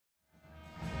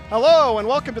Hello and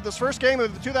welcome to this first game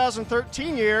of the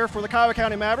 2013 year for the Kiowa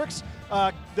County Mavericks.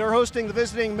 They're hosting the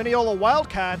visiting Minneola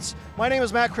Wildcats. My name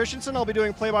is Matt Christensen. I'll be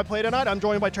doing play-by-play tonight. I'm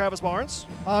joined by Travis Barnes.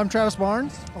 I'm Travis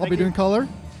Barnes. I'll be doing color.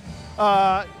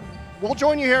 We'll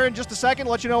join you here in just a second,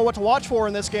 let you know what to watch for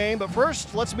in this game. But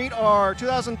first, let's meet our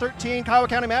 2013 Kiowa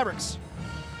County Mavericks.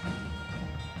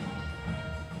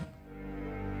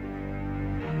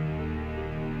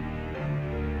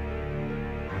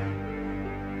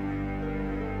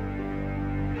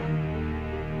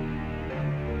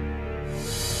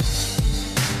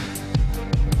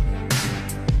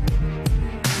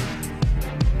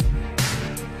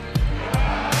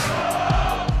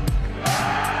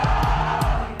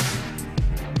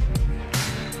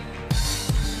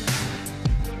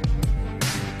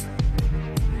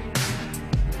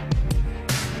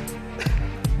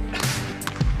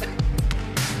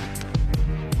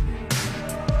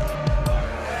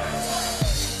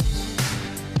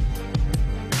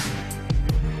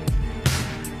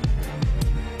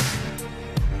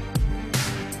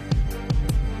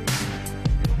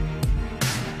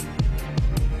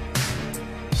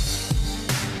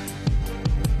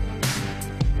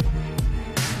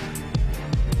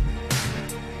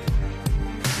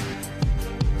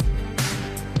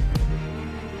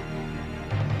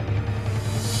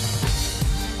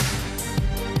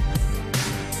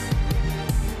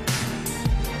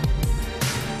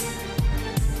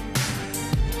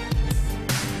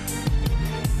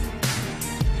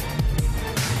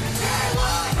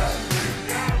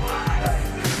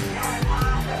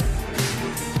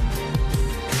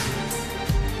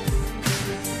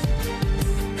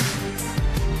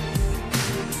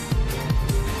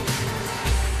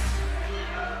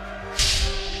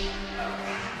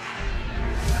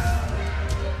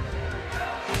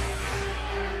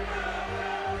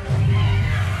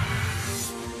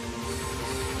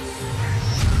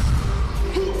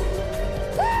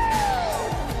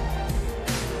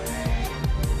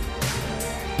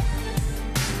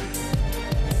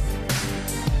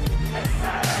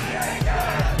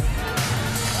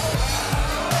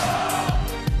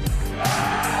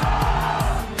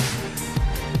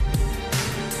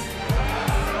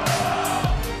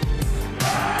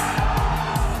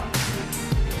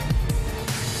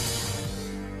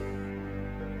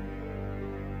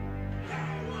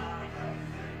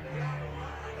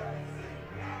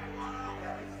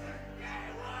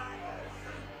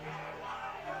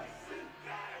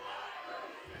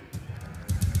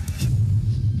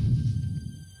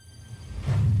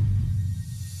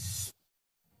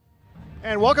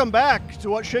 And welcome back to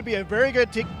what should be a very good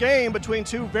game between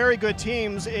two very good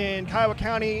teams in Kiowa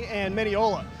County and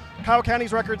Minneola. Kiowa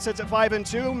County's record sits at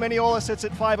 5-2. Minneola sits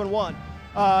at 5-1.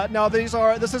 Now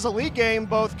this is a league game.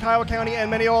 Both Kiowa County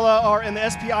and Minneola are in the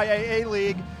SPIAA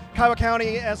league. Kiowa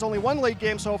County has only one league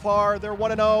game so far. They're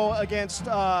 1-0 against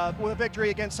with a victory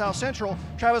against South Central.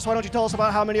 Travis, why don't you tell us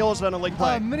about how Minneola's done in league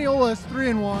play? Minneola is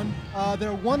 3-1.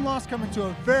 They're one loss coming to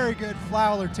a very good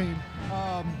Fowler team.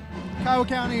 Kiowa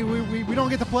County, we don't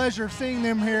get the pleasure of seeing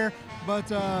them here, but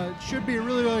it should be a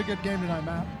really, really good game tonight,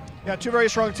 Matt. Yeah, two very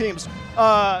strong teams.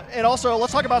 And also,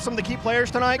 let's talk about some of the key players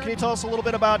tonight. Can you tell us a little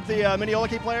bit about the Minneola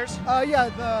key players?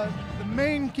 The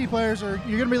main key players are,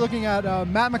 you're going to be looking at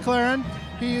Matt McLaren.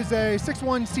 He is a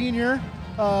 6'1 senior,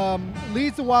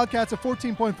 leads the Wildcats at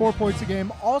 14.4 points a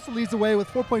game, also leads the way with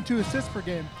 4.2 assists per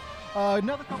game.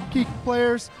 Another couple key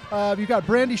players, you've got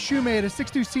Brandy Shoemate, a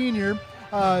 6'2 senior,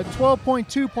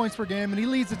 12.2 points per game, and he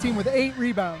leads the team with 8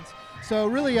 rebounds. So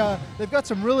really, they've got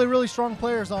some really, really strong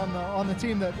players on the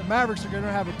team that the Mavericks are going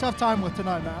to have a tough time with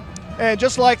tonight, Matt. And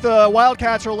just like the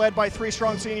Wildcats are led by 3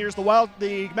 strong seniors,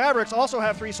 the Mavericks also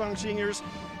have 3 strong seniors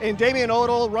in Damian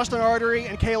Odell, Rustin Artery,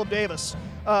 and Caleb Davis.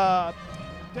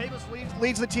 Davis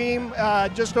leads the team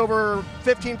just over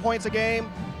 15 points a game.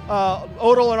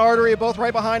 Odell and Artery are both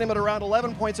right behind him at around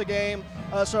 11 points a game.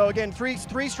 So again, three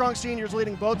strong seniors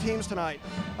leading both teams tonight.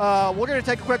 We're going to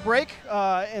take a quick break,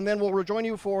 and then we'll rejoin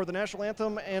you for the national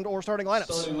anthem and/or starting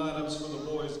lineups. Starting lineups for the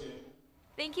boys game.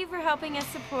 Thank you for helping us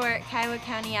support Kiowa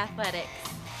County Athletics.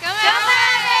 Go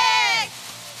Mavericks!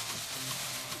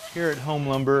 Here at Home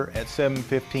Lumber at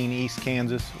 715 East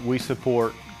Kansas, we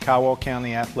support Kiowa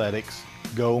County Athletics.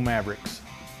 Go Mavericks!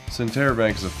 Centerra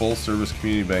Bank is a full-service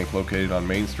community bank located on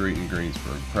Main Street in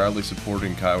Greensburg, proudly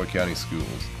supporting Kiowa County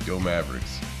schools. Go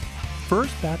Mavericks!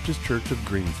 First Baptist Church of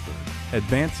Greensburg,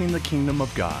 advancing the kingdom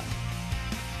of God.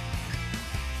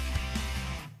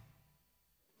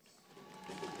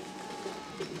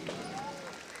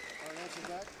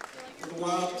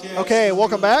 Okay,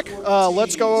 welcome back.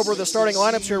 Let's go over the starting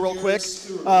lineups here real quick.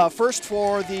 First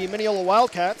for the Minneola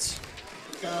Wildcats.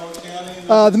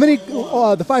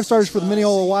 The 5 starters for the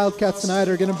Minneola Wildcats tonight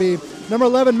are going to be number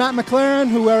 11, Matt McLaren,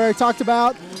 who I already talked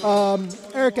about,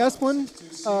 Eric Esplin,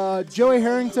 Joey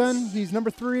Harrington, he's number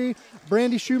 3,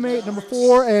 Brandy Shoemate, number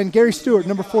 4, and Gary Stewart,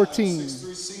 number 14.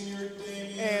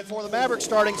 And for the Mavericks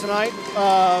starting tonight,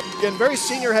 again, very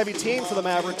senior-heavy team for the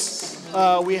Mavericks.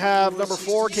 We have number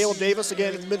 4, Caleb Davis,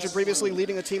 again, mentioned previously,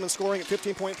 leading the team in scoring at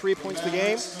 15.3 points per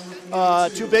game.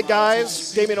 2 big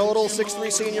guys, Damian Odell,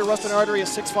 6'3 senior, Rustin Artery, a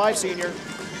 6'5 senior.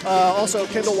 Also,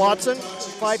 Kendall Watson,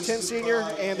 5'10 senior,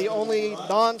 and the only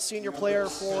non-senior player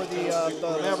for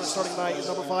the Mavericks starting tonight is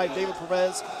number 5, David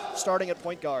Perez, starting at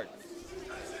point guard.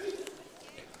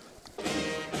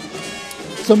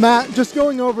 So, Matt, just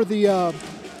going over the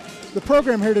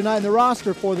program here tonight and the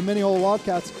roster for the Minneola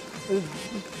Wildcats,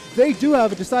 they do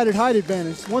have a decided height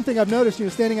advantage. One thing I've noticed,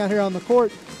 standing out here on the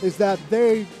court, is that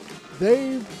the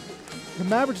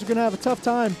Mavericks are going to have a tough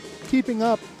time keeping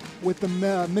up with the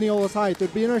Minneola's height.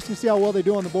 It'd be interesting to see how well they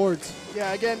do on the boards.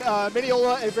 Yeah, again,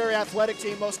 Minneola, a very athletic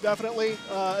team, most definitely.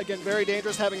 Again, very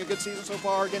dangerous, having a good season so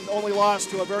far. Again, only lost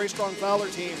to a very strong Fowler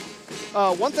team.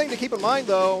 One thing to keep in mind,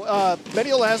 though,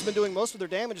 Minneola has been doing most of their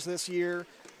damage this year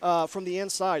from the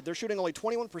inside. They're shooting only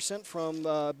 21% from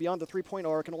beyond the three-point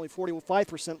arc and only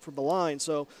 45% from the line.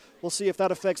 So we'll see if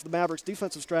that affects the Mavericks'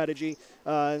 defensive strategy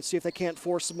and see if they can't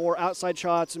force some more outside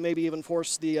shots and maybe even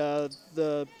force the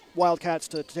Wildcats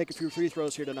to take a few free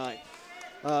throws here tonight.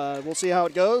 We'll see how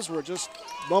it goes. We're just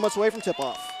moments away from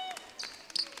tip-off.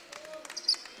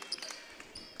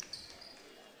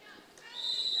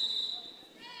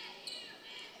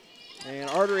 And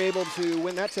Arter able to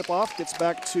win that tip-off, gets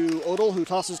back to Odell, who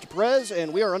tosses to Perez,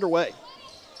 and we are underway.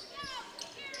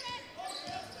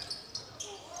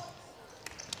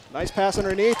 Nice pass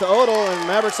underneath to Odell, and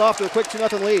Mavericks off to a quick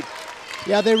 2-0 lead.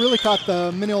 Yeah, they really caught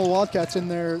the Minneola Wildcats in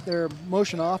their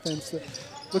motion offense.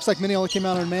 Looks like Minneola came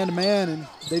out on man-to-man, and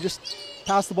they just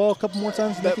passed the ball a couple more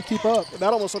times and they could keep up.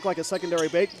 That almost looked like a secondary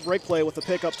break play with the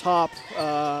pick up top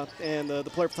and the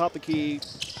player up top the key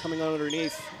coming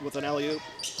underneath with an alley-oop.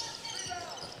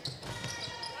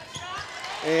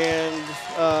 And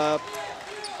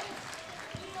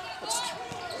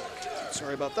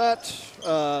sorry about that.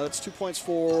 That's 2 points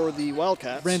for the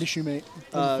Wildcats. Brandy Shoemate,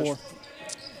 number 4.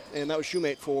 And that was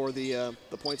Shoemate for the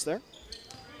points there.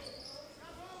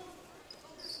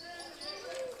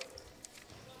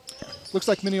 Looks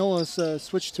like Minneola's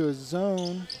switched to a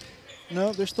zone.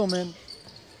 No, they're still man.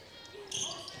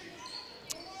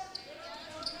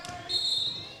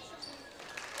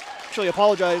 Actually,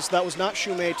 apologize. That was not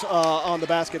Shoemate on the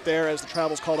basket there as the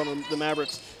travel's called on the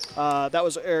Mavericks. That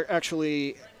was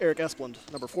actually Eric Esplund,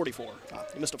 number 44.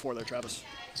 You missed a 4 there, Travis,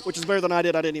 which is better than I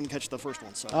did. I didn't even catch the first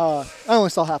one. So I only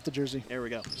saw half the jersey. There we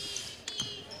go.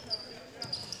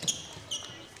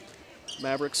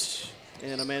 Mavericks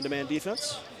in a man-to-man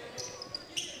defense.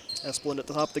 Esplund at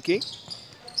the top of the key.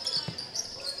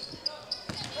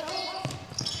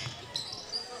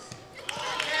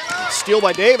 Steal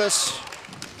by Davis,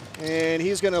 and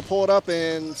he's going to pull it up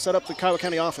and set up the Kiowa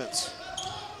County offense.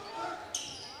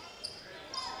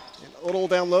 And Odell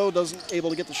down low, doesn't able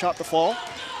to get the shot to fall.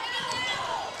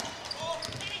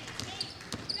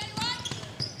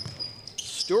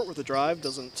 Stewart with the drive,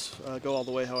 doesn't go all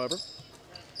the way, however.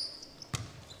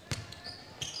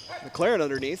 McLaren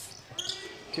underneath.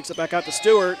 Kicks it back out to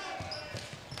Stewart.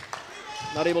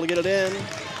 Not able to get it in.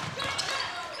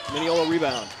 Minneola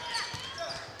rebound.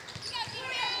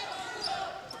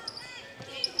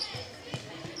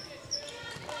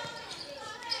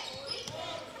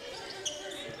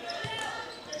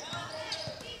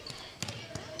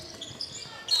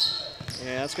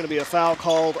 Yeah, that's going to be a foul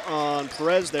called on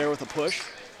Perez there with a push.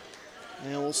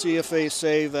 And we'll see if they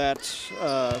say that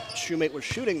Shoemate was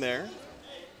shooting there.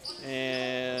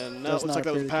 And no, it looks like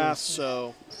that was a pass,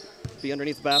 so be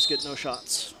underneath the basket, no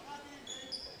shots.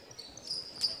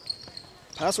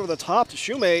 Pass over the top to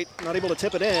Shoemate, not able to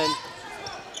tip it in.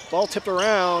 Ball tipped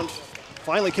around.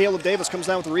 Finally, Caleb Davis comes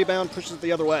down with the rebound, pushes it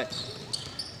the other way.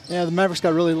 Yeah, the Mavericks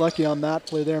got really lucky on that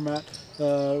play there, Matt.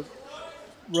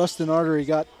 Rustin Artery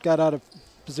got out of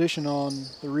position on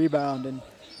the rebound and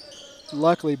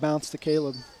luckily bounced to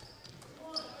Caleb.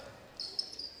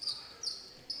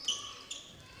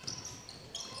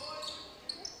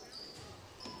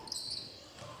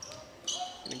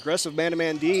 An aggressive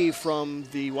man-to-man D from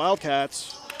the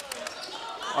Wildcats.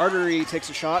 Artery takes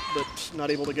a shot, but not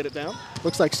able to get it down.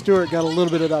 Looks like Stewart got a little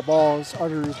bit of that ball as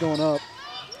Artery was going up.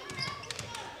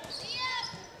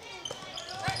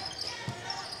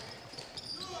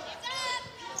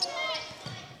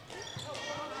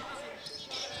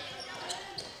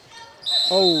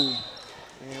 Oh.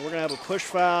 And we're going to have a push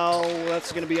foul.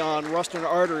 That's going to be on Rustin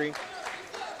Artery.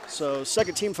 So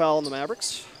second team foul on the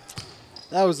Mavericks.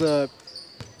 That was a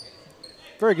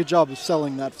very good job of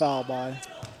selling that foul by.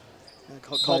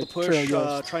 Called the push,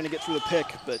 trying to get through the pick,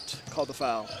 but called the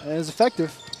foul. And it was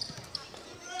effective.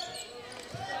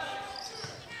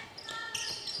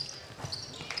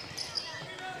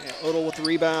 And Odell with the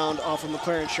rebound off of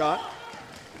McLaren's shot.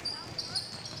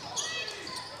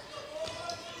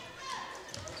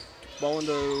 Ball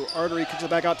into Artery, kicks it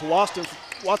back out to Watson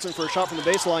for a shot from the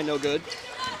baseline, no good.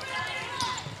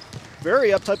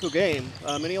 Very up-tempo game.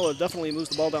 Minneola definitely moves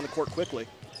the ball down the court quickly.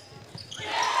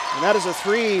 And that is a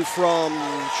three from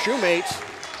Shoemate,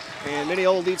 and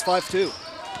Minneola leads 5-2.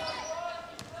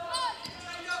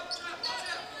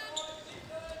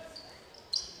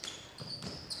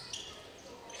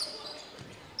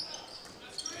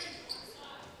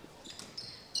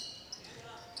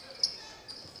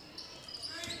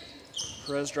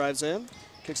 Perez drives in,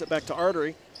 kicks it back to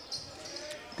Artery.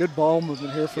 Good ball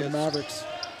movement here for the Mavericks.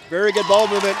 Very good ball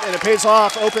movement, and it pays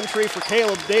off. Open three for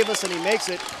Caleb Davis, and he makes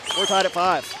it. We're tied at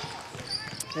 5.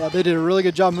 Yeah, they did a really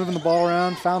good job moving the ball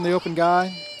around, found the open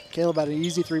guy. Caleb had an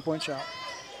easy three-point shot.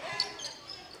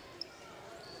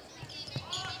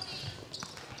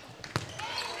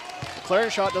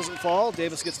 McLaren's shot doesn't fall.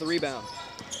 Davis gets the rebound.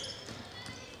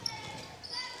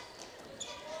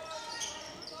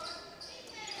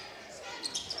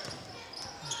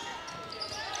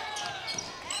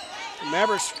 The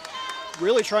Mavericks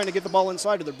really trying to get the ball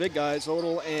inside to their big guys,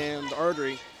 Odell and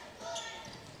Artery.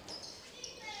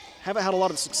 Haven't had a lot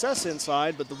of success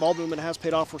inside, but the ball movement has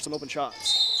paid off for some open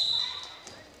shots.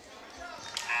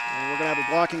 And we're going to have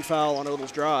a blocking foul on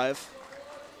Odell's drive.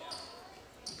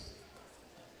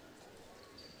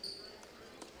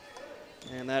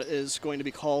 And that is going to be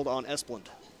called on Esplund.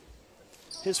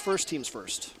 His first, team's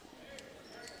first.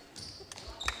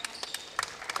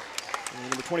 And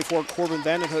number 24, Corbin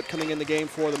Vandenhoek coming in the game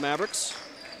for the Mavericks.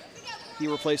 He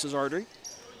replaces Artery.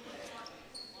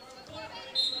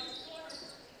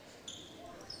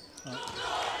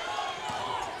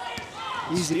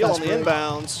 Easy steal pass on the break.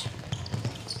 inbounds.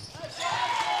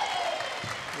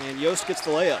 And Yost gets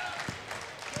the layup.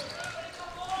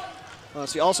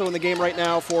 See, also in the game right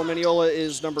now for Minneola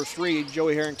is number 3,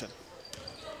 Joey Harrington.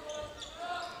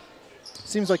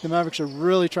 Seems like the Mavericks are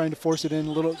really trying to force it in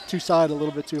a little too side, a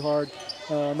little bit too hard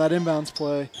on that inbounds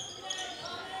play.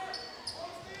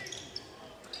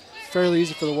 Fairly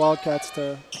easy for the Wildcats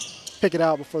to pick it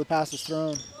out before the pass is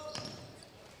thrown.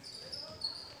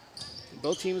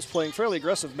 Both teams playing fairly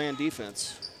aggressive man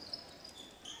defense.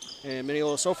 And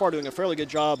Minneola so far doing a fairly good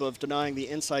job of denying the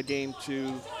inside game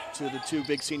to the two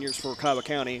big seniors for Kiowa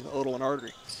County, Odell and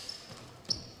Artery.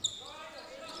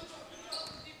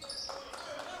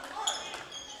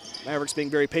 Mavericks being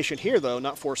very patient here, though,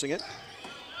 not forcing it.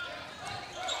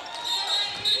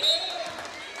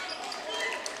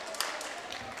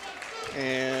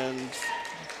 And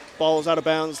ball is out of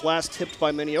bounds, last tipped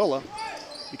by Minneola.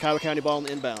 The Kiowa County ball in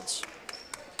the inbounds.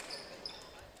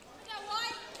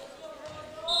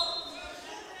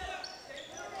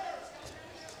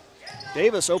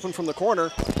 Davis open from the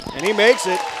corner, and he makes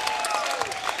it.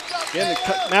 Again,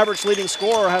 the Mavericks leading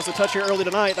scorer has a touch here early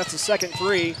tonight. That's the second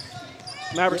three.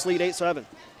 Mavericks lead 8-7.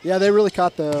 Yeah, they really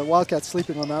caught the Wildcats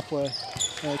sleeping on that play.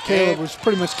 Caleb was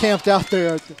pretty much camped out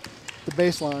there at the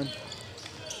baseline.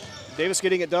 Davis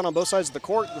getting it done on both sides of the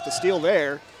court with the steal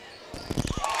there.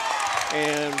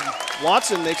 And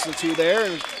Watson makes the two there,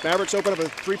 and Mavericks open up a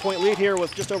three-point lead here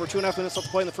with just over 2.5 minutes left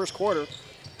to play in the first quarter.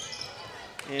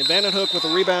 And Vandenhoek with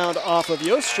a rebound off of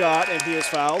Yost's shot, and he is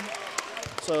fouled.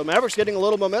 So Mavericks getting a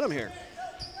little momentum here.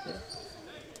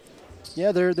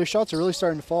 Yeah, their shots are really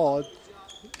starting to fall.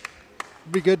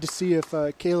 It'd be good to see if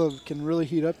Caleb can really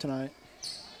heat up tonight.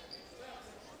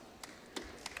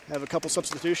 Have a couple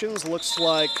substitutions. Looks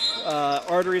like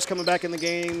Artery's coming back in the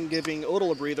game, giving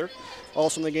Odell a breather.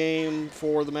 Also in the game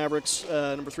for the Mavericks,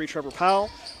 number 3, Trevor Powell.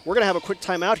 We're going to have a quick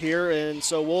timeout here, and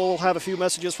so we'll have a few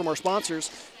messages from our sponsors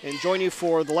and join you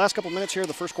for the last couple minutes here of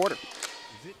the first quarter.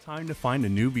 Is it time to find a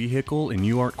new vehicle and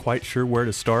you aren't quite sure where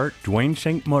to start? Dwayne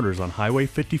Shank Motors on Highway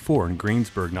 54 in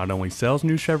Greensburg not only sells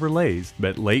new Chevrolets,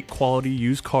 but late quality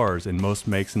used cars in most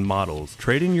makes and models.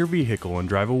 Trade in your vehicle and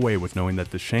drive away with knowing that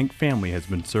the Shank family has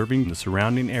been serving the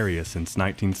surrounding area since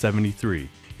 1973.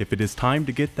 If it is time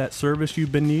to get that service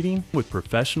you've been needing, with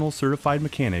professional certified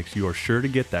mechanics, you are sure to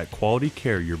get that quality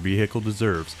care your vehicle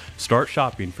deserves. Start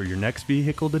shopping for your next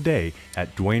vehicle today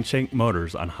at Dwayne Shank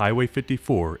Motors on Highway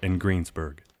 54 in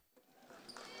Greensburg.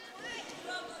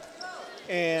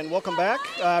 And welcome back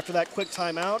after that quick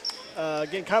timeout.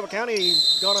 Again, Kiowa County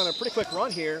gone on a pretty quick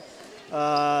run here.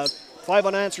 5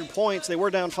 unanswered points. They were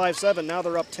down 5-7. Now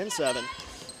they're up 10-7.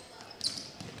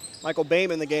 Michael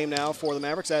Boehm in the game now for the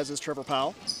Mavericks, as is Trevor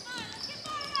Powell.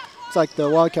 It's like the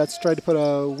Wildcats tried to put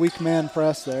a weak man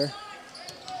press there.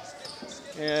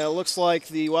 Yeah, it looks like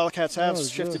the Wildcats have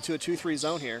shifted to a 2-3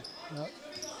 zone here. Yep.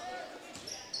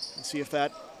 Let's see if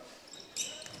that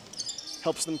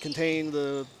helps them contain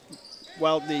the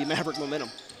Maverick momentum.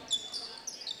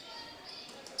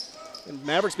 And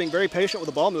Mavericks being very patient with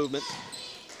the ball movement.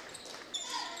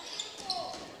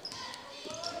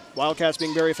 Wildcats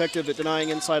being very effective at denying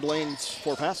inside lanes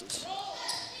for passes.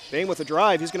 Boehm with the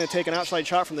drive. He's going to take an outside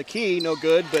shot from the key. No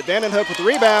good, but Vandenhoek with the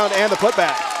rebound and the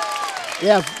putback.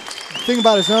 Yeah, the thing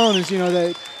about his own is,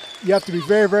 that you have to be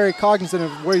very, very cognizant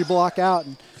of where you block out.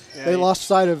 And they lost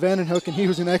sight of Vandenhoek, and he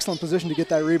was in excellent position to get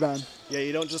that rebound. Yeah,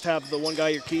 you don't just have the one guy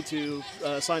you're key to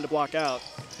assigned to block out.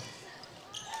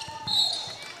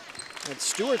 And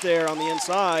Stewart there on the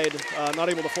inside, not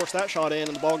able to force that shot in,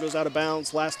 and the ball goes out of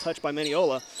bounds. Last touch by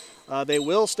Minneola. They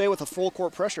will stay with a full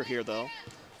court pressure here, though.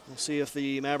 We'll see if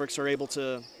the Mavericks are able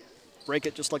to break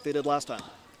it just like they did last time.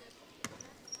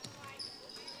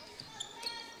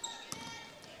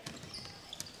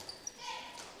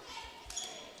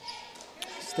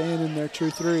 Staying in their true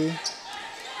 3.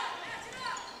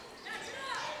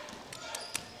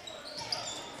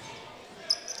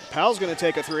 Powell's going to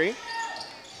take a 3.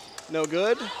 No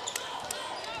good.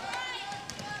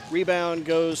 Rebound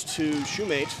goes to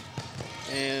Shoemate,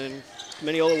 and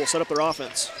Minneola will set up their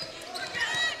offense.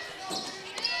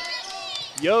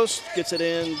 Yost gets it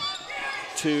in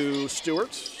to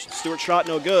Stewart. Stewart's shot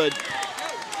no good.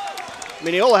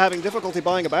 Minneola having difficulty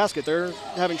buying a basket. They're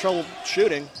having trouble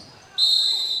shooting.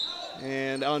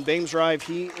 And on Boehm's drive,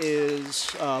 he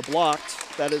is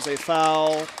blocked. That is a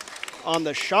foul on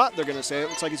the shot, they're going to say. It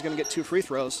looks like he's going to get 2 free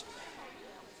throws.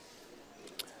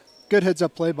 Good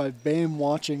heads-up play by Boehm,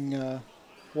 watching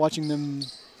them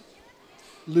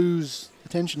lose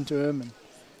attention to him and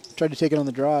tried to take it on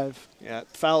the drive. Yeah,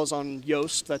 foul is on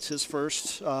Yost. That's his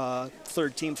first,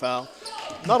 third team foul.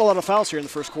 Not a lot of fouls here in the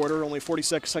first quarter. Only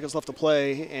 46 seconds left to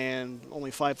play, and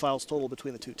only 5 fouls total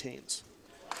between the two teams.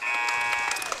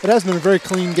 It has been a very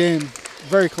clean game,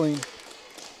 very clean.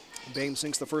 Boehm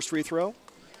sinks the first free throw.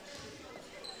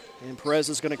 And Perez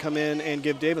is going to come in and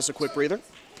give Davis a quick breather.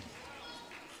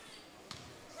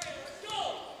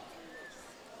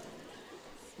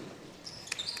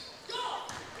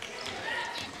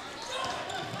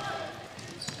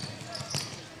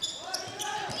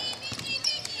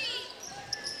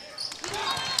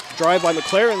 Drive by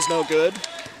McLaren's no good.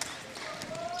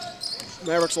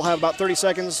 Mavericks will have about 30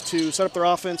 seconds to set up their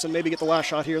offense and maybe get the last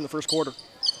shot here in the first quarter.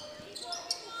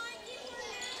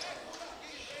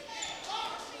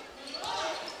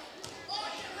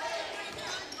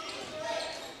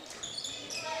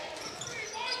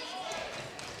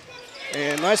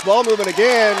 And nice ball movement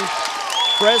again.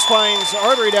 Perez finds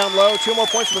Artery down low. 2 more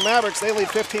points for the Mavericks. They lead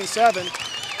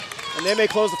 15-7. And they may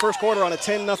close the first quarter on a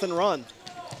 10-0 run,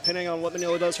 depending on what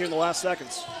Minneola does here in the last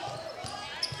seconds.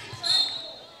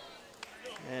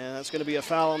 And that's going to be a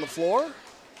foul on the floor.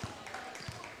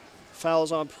 Foul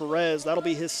is on Perez. That'll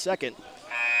be his second.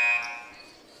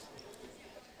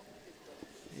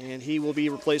 And he will be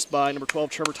replaced by number 12,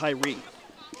 Trevor Tyree.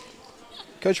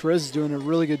 Coach Perez is doing a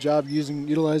really good job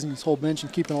utilizing his whole bench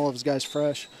and keeping all of his guys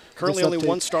fresh. Currently only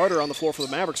one starter on the floor for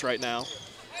the Mavericks right now.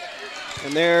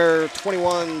 And their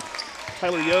 21,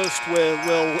 Tyler Yost,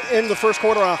 will end the first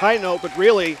quarter on a high note, but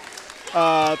really,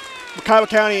 Kiowa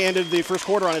County ended the first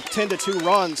quarter on a 10-2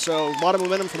 run, so a lot of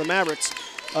momentum for the Mavericks.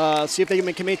 See if they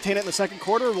can maintain it in the second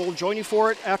quarter. We'll join you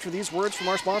for it after these words from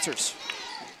our sponsors.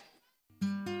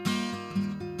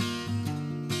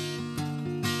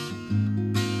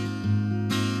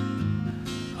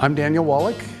 I'm Daniel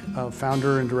Wallach,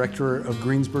 founder and director of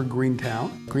Greensburg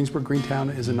Greentown. Greensburg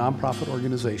Greentown is a nonprofit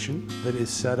organization that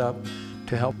is set up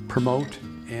to help promote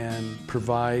and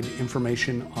provide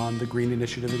information on the Green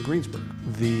Initiative in Greensburg.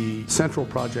 The central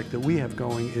project that we have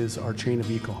going is our Chain of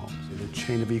Eco Homes. The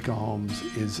Chain of Eco Homes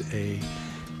is a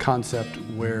concept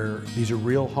where these are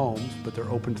real homes, but they're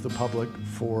open to the public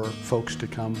for folks to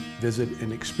come visit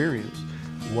and experience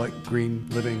what green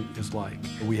living is like.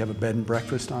 We have a bed and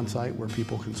breakfast on site where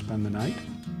people can spend the night.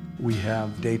 We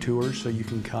have day tours so you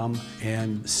can come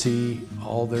and see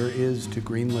all there is to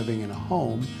green living in a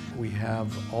home. We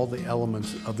have all the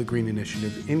elements of the Green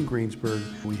Initiative in Greensburg.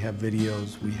 We have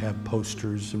videos, we have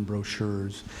posters and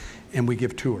brochures, and we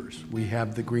give tours. We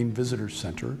have the Green Visitors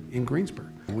Center in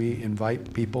Greensburg. We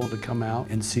invite people to come out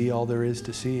and see all there is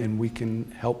to see, and we can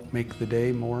help make the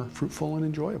day more fruitful and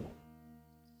enjoyable.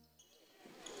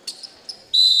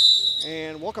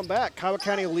 And welcome back. Kiowa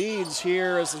County leads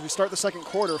here as we start the second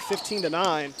quarter,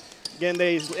 15-9. Again,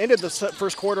 they ended the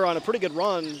first quarter on a pretty good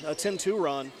run, a 10-2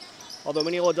 run. Although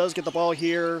Minneola does get the ball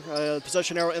here,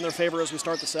 possession arrow in their favor as we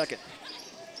start the second.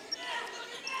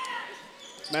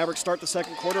 Mavericks start the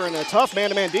second quarter in a tough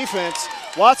man-to-man defense.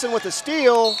 Watson with the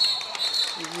steal,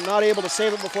 not able to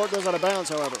save it before it goes out of bounds,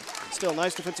 however. Still,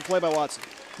 nice defensive play by Watson.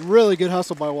 Really good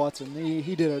hustle by Watson.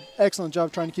 He did an excellent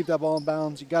job trying to keep that ball in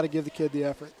bounds. You got to give the kid the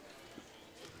effort.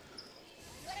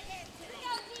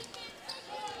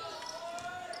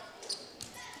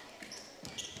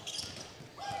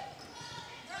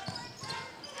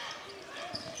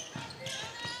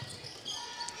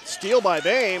 Steal by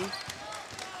Bame.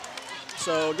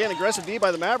 So again, aggressive D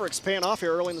by the Mavericks paying off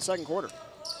here early in the second quarter.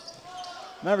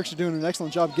 Mavericks are doing an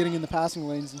excellent job getting in the passing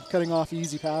lanes and cutting off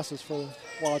easy passes for the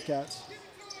Wildcats.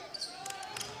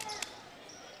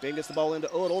 Bame gets the ball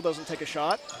into Odell, doesn't take a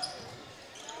shot.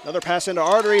 Another pass into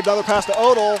Artery, another pass to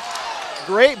Odell.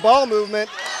 Great ball movement.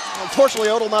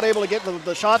 Unfortunately, Odell not able to get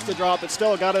the shots to drop, but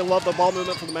still got to love the ball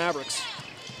movement from the Mavericks.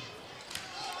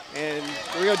 And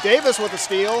here we go, Davis with the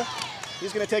steal.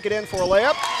 He's going to take it in for a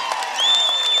layup.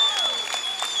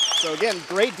 So again,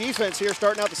 great defense here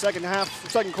starting out the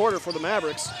second quarter for the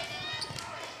Mavericks.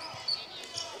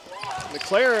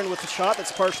 McLaren with the shot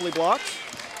that's partially blocked.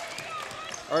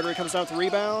 Artery comes down with the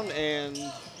rebound, and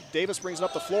Davis brings it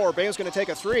up the floor. Bame's going to take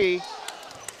a three.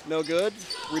 No good.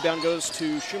 Rebound goes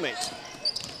to Shoemate.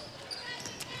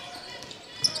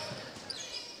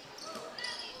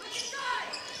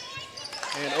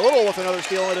 And Odell with another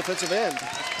steal on the defensive end.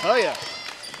 Oh, yeah.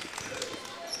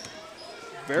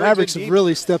 Mavericks have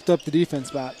really stepped up the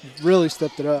defense, Matt. Really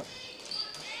stepped it up.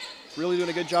 Really doing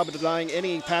a good job of denying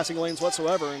any passing lanes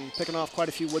whatsoever and picking off quite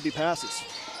a few would-be passes.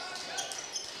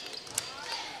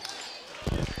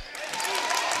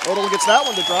 Odell gets that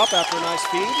one to drop after a nice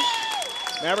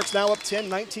feed. Mavericks now up 10,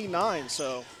 19-9.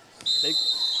 So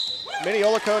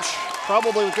Minneola coach,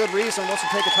 probably with good reason, wants to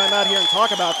take a timeout here and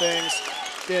talk about things.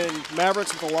 Again,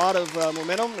 Mavericks with a lot of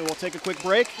momentum, and we'll take a quick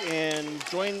break and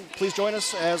please join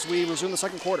us as we resume the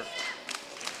second quarter.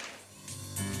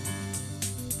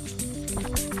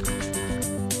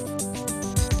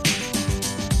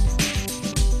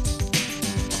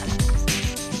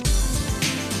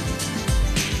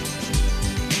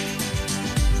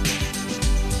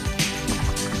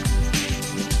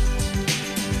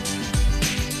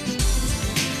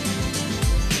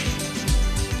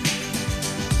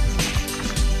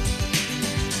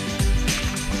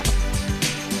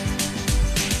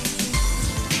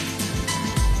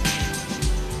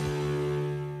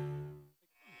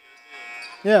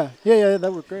 Yeah,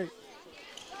 that worked great.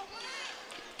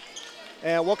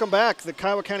 And welcome back. The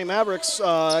Kiowa County Mavericks have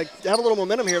a little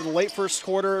momentum here in the late first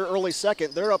quarter, early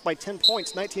second. They're up by 10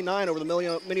 points, 19-9 over the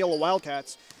Minneola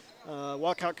Wildcats.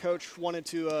 Wildcat coach wanted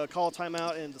to call a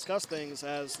timeout and discuss things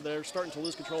as they're starting to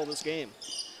lose control of this game.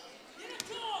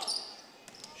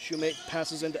 Shoemate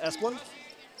passes into Esplin.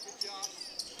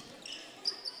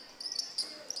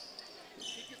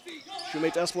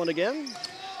 Shoemate to Esplin again.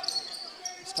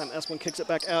 This time Esplin kicks it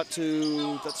back out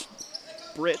to, that's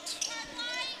Britt.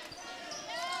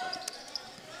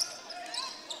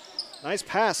 Nice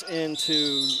pass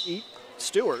into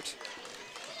Stewart.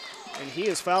 And he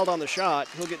is fouled on the shot.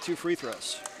 He'll get 2 free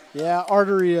throws. Yeah,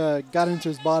 Artery got into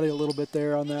his body a little bit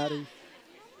there on that. He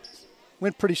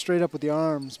went pretty straight up with the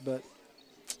arms, but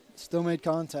still made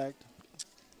contact.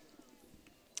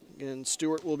 And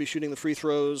Stewart will be shooting the free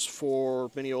throws for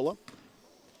Minneola.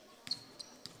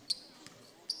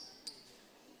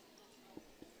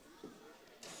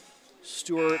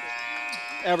 Stewart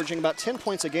averaging about 10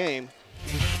 points a game.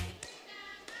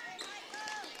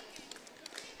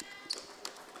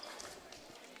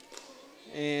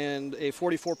 And a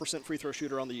 44% free throw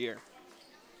shooter on the year.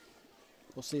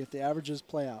 We'll see if the averages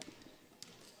play out.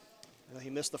 He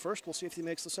missed the first. We'll see if he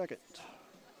makes the second.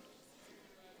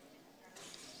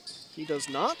 He does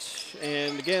not.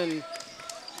 And again,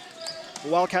 the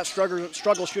Wildcats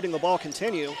struggle shooting the ball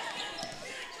continue.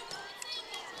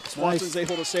 Swanson's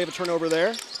able to save a turnover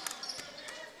there.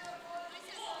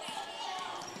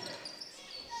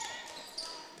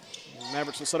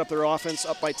 Mavericks will set up their offense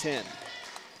up by 10.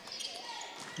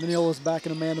 Minneola's back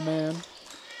in a man-to-man.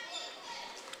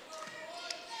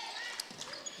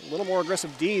 A little more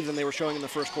aggressive D than they were showing in the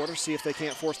first quarter. See if they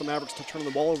can't force the Mavericks to turn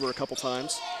the ball over a couple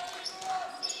times.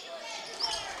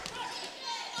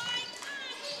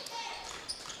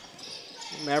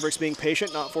 Mavericks being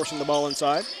patient, not forcing the ball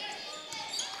inside.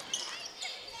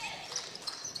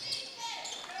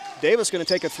 Davis going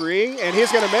to take a three, and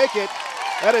he's going to make it.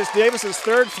 That is Davis's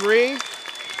third three.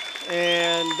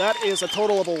 And that is a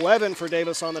total of 11 for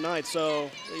Davis on the night. So,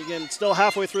 again, still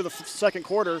halfway through the second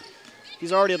quarter.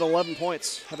 He's already at 11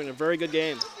 points, having a very good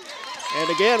game. And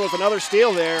again, with another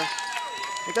steal there.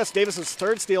 I think that's Davis's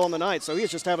third steal on the night, so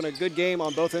he's just having a good game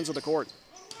on both ends of the court.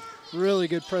 Really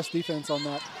good press defense on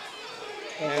that.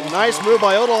 And nice move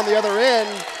by Odell on the other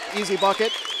end. Easy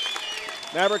bucket.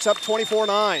 Mavericks up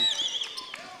 24-9.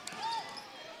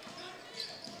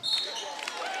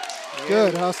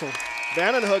 Good hustle.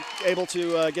 Vandenhoek able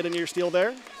to get a near steal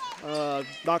there.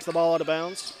 Knocks the ball out of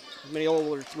bounds. Minneola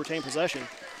will retain possession.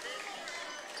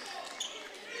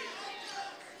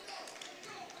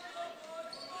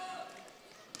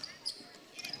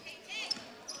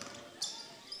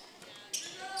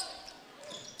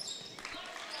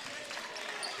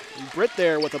 And Britt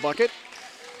there with a bucket.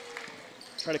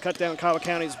 Try to cut down Kiowa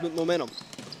County's momentum.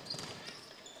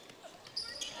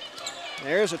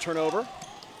 There's a turnover.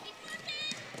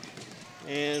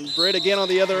 And Britt again on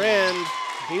the other end.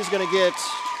 He's going to get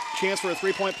a chance for a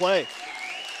three-point play.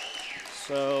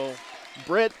 So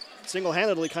Britt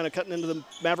single-handedly kind of cutting into the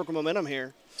Maverick momentum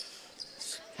here.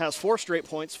 Has 4 straight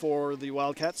points for the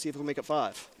Wildcats. See if we can make it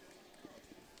 5.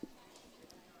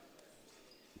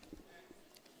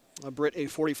 Britt, a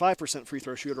 45% free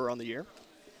throw shooter on the year,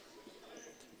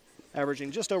 averaging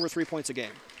just over 3 points a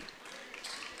game.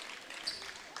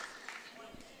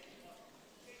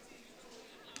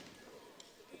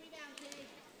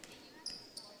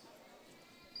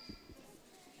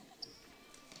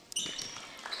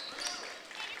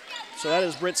 So that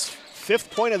is Britt's 5th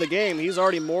point of the game. He's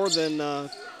already more than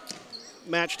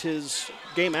matched his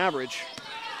game average.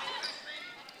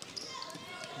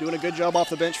 Doing a good job off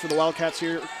the bench for the Wildcats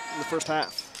here in the first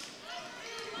half.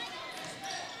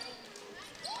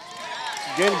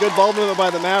 Again, good ball movement by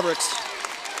the Mavericks.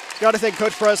 Got to think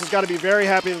Coach Press has got to be very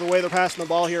happy with the way they're passing the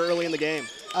ball here early in the game.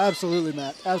 Absolutely,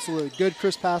 Matt. Absolutely. Good,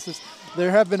 crisp passes.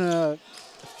 There have been a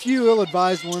few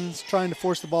ill-advised ones trying to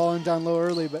force the ball in down low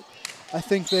early, but I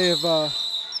think they have.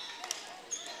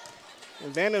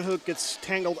 And Vandenhoek gets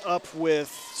tangled up with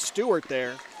Stewart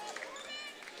there.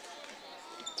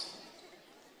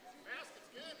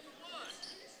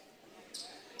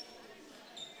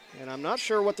 And I'm not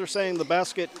sure what they're saying. The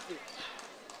basket.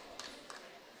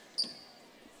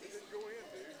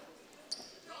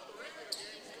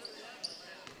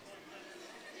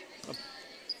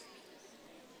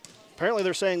 Apparently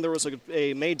they're saying there was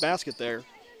a made basket there.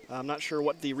 I'm not sure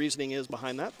what the reasoning is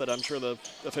behind that, but I'm sure the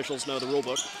officials know the rule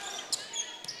book.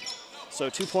 So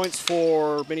 2 points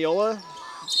for Minneola.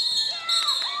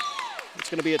 It's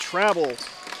going to be a travel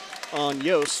on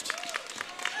Yost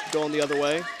going the other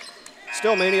way.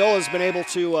 Still, Minneola's been able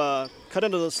to cut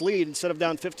into this lead. Instead of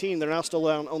down 15, they're now still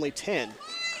down only 10.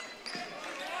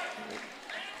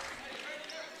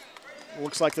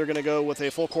 Looks like they're going to go with a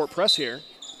full court press here.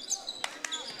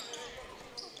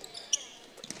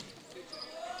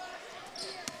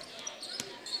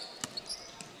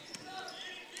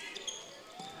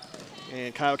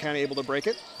 And Kiowa County able to break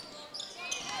it.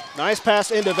 Nice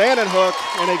pass into Vandenhoek.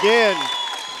 And again,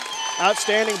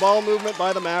 outstanding ball movement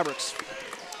by the Mavericks.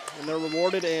 And they're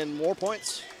rewarded in more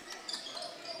points.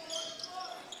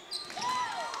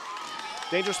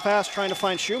 Dangerous pass trying to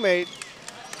find Shoemate.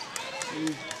 He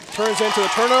turns into a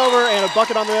turnover and a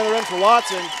bucket on the other end for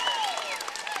Watson.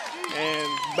 And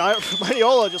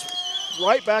Minneola just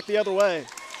right back the other way.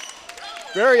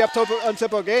 Very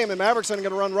up-tempo game, and Mavericks are going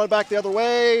to run back the other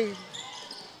way.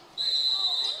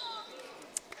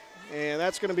 And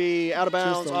that's going to be out of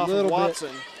bounds off of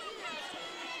Watson.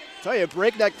 Tell you,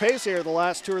 breakneck pace here the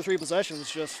last 2 or 3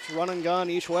 possessions, just run and gun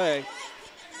each way.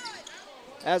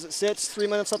 As it sits, 3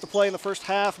 minutes left to play in the first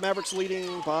half. Mavericks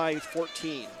leading by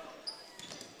 14.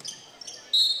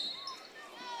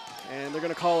 And they're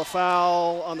going to call a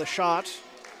foul on the shot.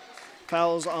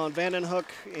 Fouls on Vandenhoek,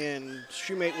 and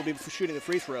Shoemate will be shooting the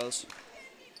free throws.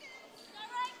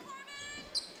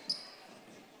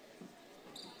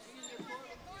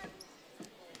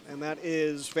 And that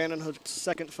is Vandenhoek's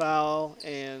second foul,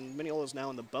 and Minneola is now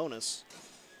in the bonus.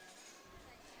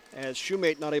 As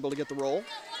Shoemate not able to get the roll.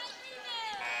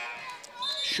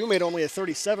 Shoemate only a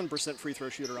 37% free throw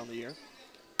shooter on the year.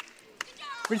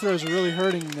 Free throws are really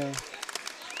hurting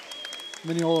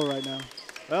Minneola right now.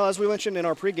 Well, as we mentioned in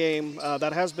our pregame,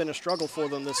 that has been a struggle for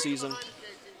them this season.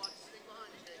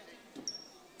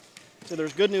 So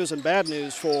there's good news and bad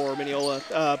news for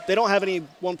Minneola. They don't have any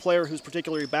one player who's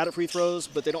particularly bad at free throws,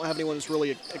 but they don't have anyone who's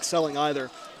really excelling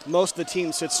either. Most of the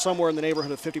team sits somewhere in the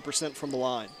neighborhood of 50% from the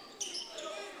line.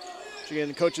 Which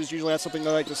again, coaches usually have something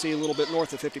they like to see a little bit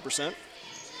north of 50%.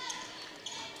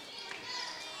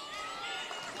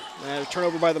 And a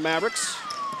turnover by the Mavericks.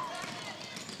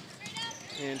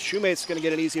 And Shoemate's going to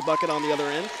get an easy bucket on the other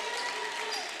end.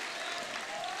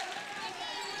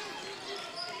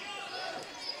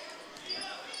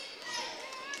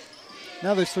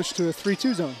 Now they switch to a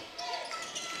 3-2 zone.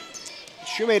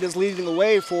 Shoemate is leading the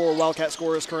way for Wildcat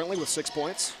scorers currently with 6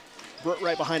 points. Britt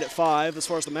right behind at 5. As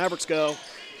far as the Mavericks go,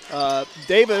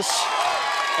 Davis,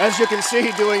 as you can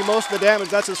see, doing most of the damage.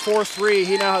 That's his 4th.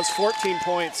 He now has 14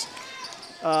 points.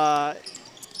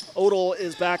 Odell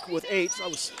is back with 8. I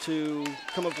was to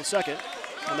come up with second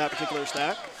on that particular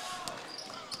stat.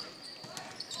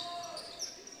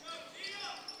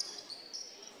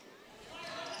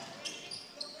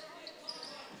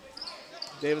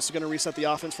 Davis is going to reset the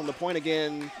offense from the point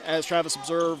again. As Travis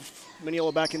observed,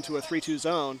 Minneola back into a 3-2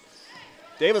 zone.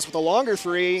 Davis with a longer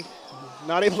 3,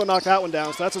 not able to knock that one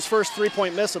down. So that's his first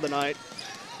 3-point miss of the night.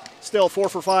 Still 4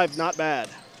 for 5, not bad.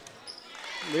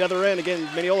 On the other end, again,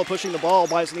 Minneola pushing the ball,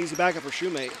 buys an easy backup for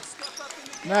Shoemate.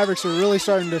 Mavericks are really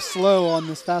starting to slow on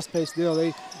this fast-paced deal.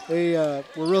 They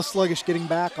were real sluggish getting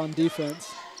back on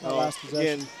defense last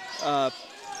possession. Again,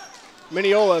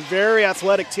 Minneola, a very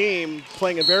athletic team,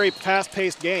 playing a very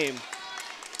fast-paced game.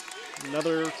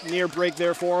 Another near break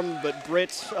there for him, but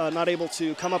Britt not able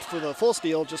to come up for the full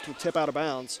steal, just to tip out of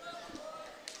bounds.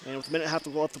 And with a minute and a half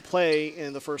left to play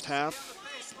in the first half,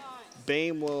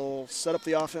 Boehm will set up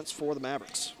the offense for the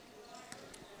Mavericks.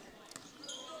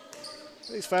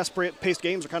 These fast-paced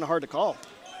games are kind of hard to call.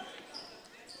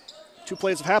 2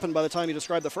 plays have happened by the time you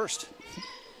describe the first.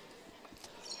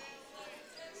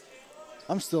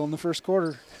 I'm still in the first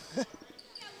quarter.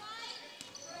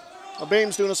 Well,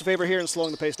 Boehm's doing us a favor here and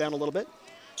slowing the pace down a little bit.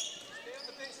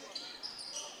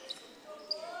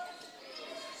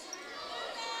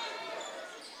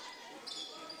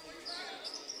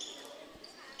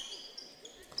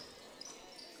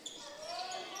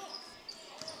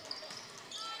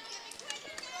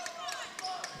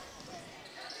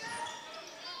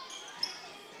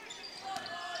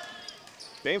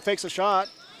 Boehm fakes a shot,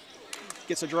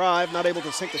 gets a drive, not able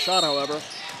to sink the shot, however.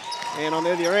 And on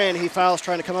the other end, he fouls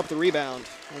trying to come up the rebound.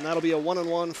 And that'll be a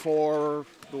 1-and-1 for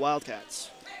the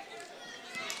Wildcats.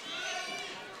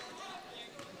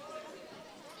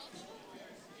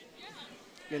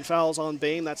 Again, fouls on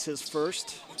Boehm, that's his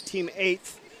first. Team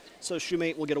 8th, so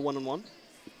Shoemate will get a 1-and-1.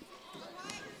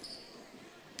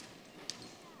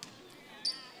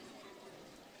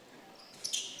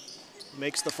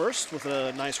 Makes the first with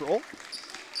a nice roll.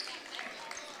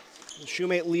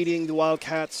 Shoemate leading the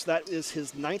Wildcats. That is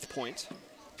his 9th point.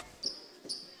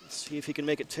 Let's see if he can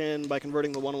make it 10 by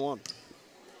converting the 1-1.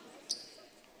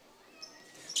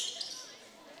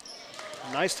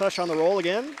 Nice touch on the roll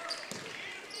again.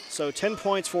 So 10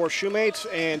 points for Shoemate,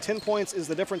 and 10 points is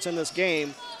the difference in this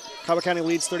game. Kiowa County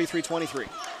leads 33-23.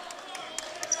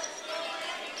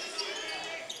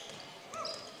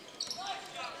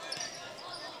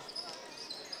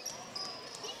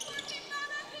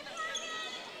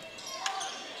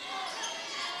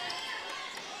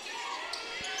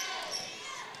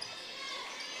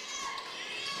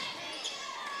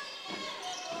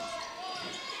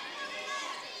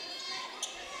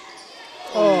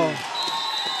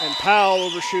 Powell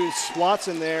overshoots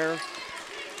Watson there,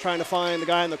 trying to find the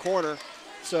guy in the corner.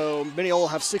 So Minneola will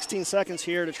have 16 seconds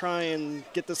here to try and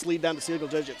get this lead down to single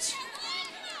digits.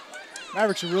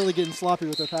 Mavericks are really getting sloppy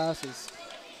with their passes.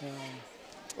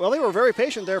 Well, they were very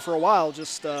patient there for a while.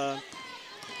 Just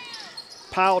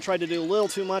Powell tried to do a little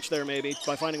too much there maybe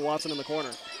by finding Watson in the corner.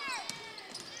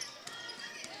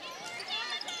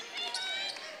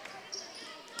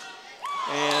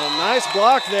 And nice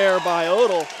block there by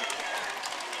Odell.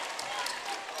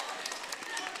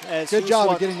 Good job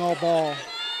of getting all ball.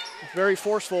 Very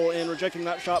forceful in rejecting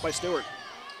that shot by Stewart.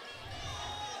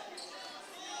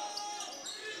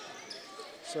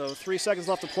 So 3 seconds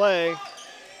left to play.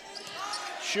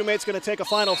 Shoemate's going to take a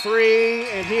final 3,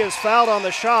 and he is fouled on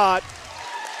the shot.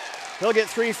 He'll get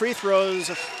 3 free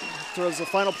throws towards the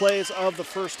final plays of the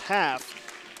first half.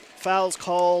 Fouls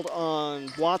called on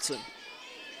Watson.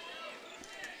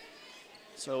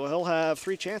 So he'll have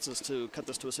 3 chances to cut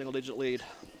this to a single-digit lead.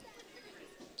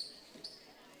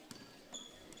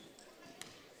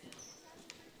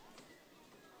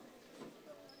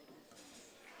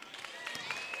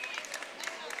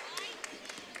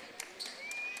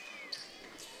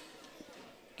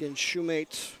 Again,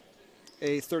 Shoemate,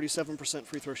 a 37%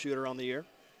 free throw shooter on the year.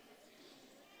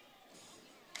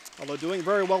 Although doing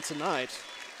very well tonight.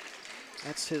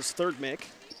 That's his 3rd make.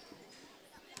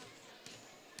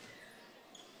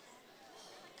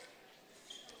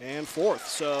 And 4th.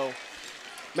 So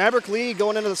Maverick lead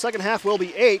going into the second half will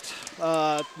be 8.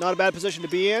 Not a bad position to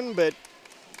be in, but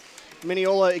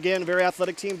Minneola, again, very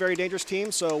athletic team, very dangerous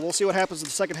team. So we'll see what happens in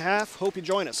the second half. Hope you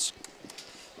join us.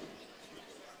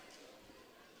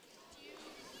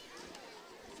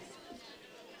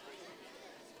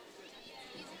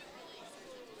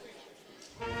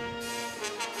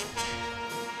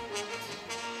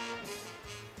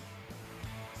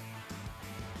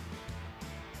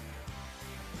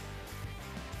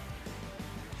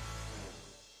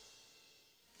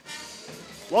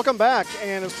 Welcome back,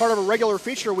 and as part of a regular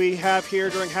feature we have here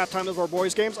during halftime of our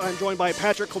boys' games, I'm joined by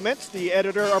Patrick Clement, the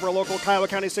editor of our local Kiowa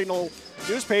County Signal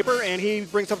newspaper, and he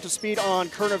brings up to speed on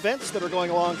current events that are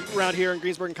going along around here in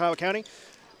Greensburg and Kiowa County.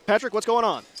 Patrick, what's going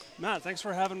on? Matt, thanks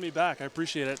for having me back. I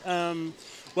appreciate it.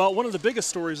 Well, one of the biggest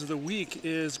stories of the week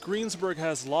is Greensburg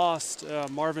has lost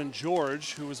Marvin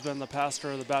George, who has been the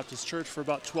pastor of the Baptist Church for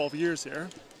about 12 years here,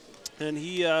 and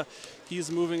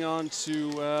he's moving on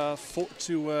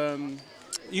to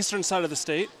eastern side of the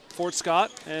state, Fort Scott,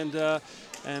 and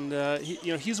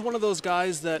he's one of those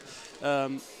guys that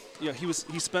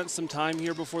he spent some time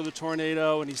here before the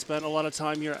tornado, and he spent a lot of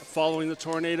time here following the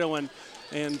tornado, and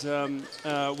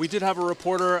we did have a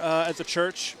reporter at the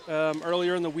church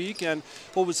earlier in the week, and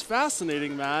what was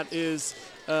fascinating, Matt, is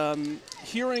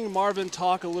hearing Marvin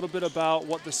talk a little bit about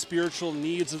what the spiritual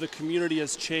needs of the community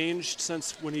has changed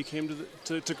since when he came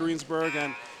to Greensburg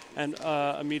and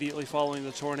immediately following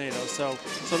the tornado. So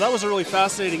that was a really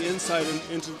fascinating insight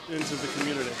into the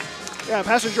community. Yeah,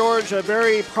 Pastor George, a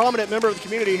very prominent member of the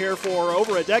community here for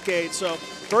over a decade, so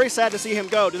very sad to see him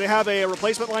go. Do they have a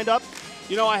replacement lined up?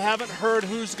 You know, I haven't heard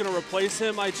who's going to replace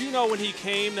him. I do know when he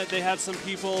came that they had some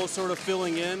people sort of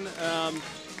filling in.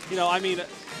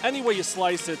 Any way you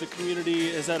slice it, the community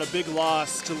is at a big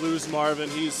loss to lose Marvin.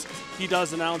 He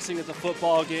does announcing at the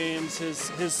football games.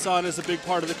 His son is a big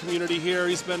part of the community here.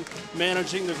 He's been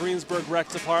managing the Greensburg Rec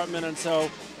Department, and so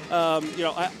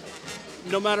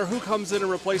no matter who comes in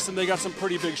and replaces him, they got some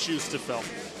pretty big shoes to fill.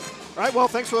 All right, well,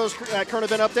 thanks for those current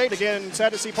event update. Again,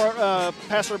 sad to see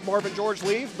Pastor Marvin George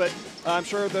leave, but I'm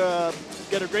sure they'll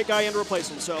get a great guy in to replace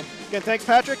him. So, again, thanks,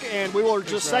 Patrick, and we will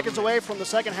just seconds away from the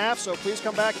second half, so please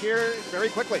come back here very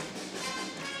quickly.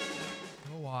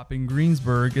 Co-op in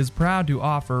Greensburg is proud to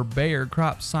offer Bayer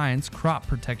Crop Science crop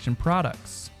protection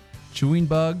products. Chewing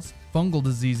bugs, fungal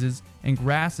diseases, and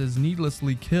grasses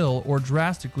needlessly kill or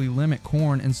drastically limit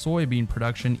corn and soybean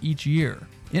production each year.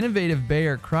 Innovative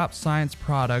Bayer Crop Science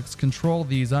products control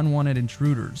these unwanted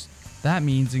intruders. That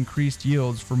means increased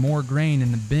yields for more grain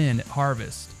in the bin at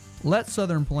harvest. Let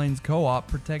Southern Plains Co-op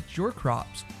protect your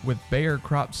crops with Bayer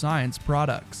Crop Science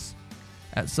products.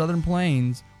 At Southern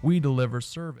Plains, we deliver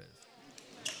service.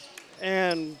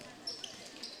 And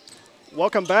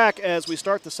welcome back as we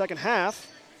start the second half.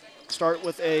 Start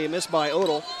with a miss by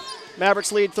Odell.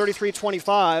 Mavericks lead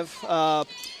 33-25.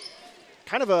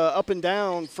 Kind of a up and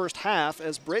down first half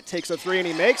as Britt takes a three and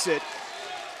he makes it.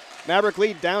 Maverick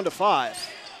lead down to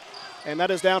 5. And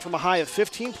that is down from a high of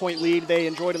 15-point lead they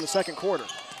enjoyed in the second quarter.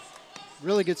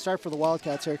 Really good start for the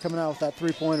Wildcats here, coming out with that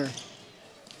three-pointer.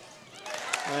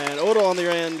 And Odell on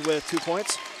the end with 2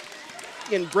 points.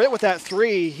 And Britt with that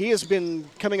three, he has been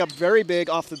coming up very big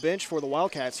off the bench for the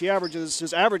Wildcats.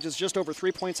 His average is just over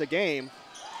 3 points a game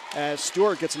as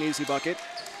Stewart gets an easy bucket.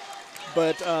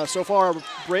 But so far,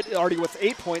 Britt already with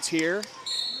 8 points here.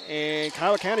 And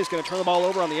Kiowa County is going to turn the ball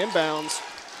over on the inbounds.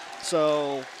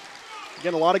 So,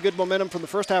 again, a lot of good momentum from the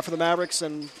first half of the Mavericks,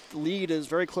 and the lead is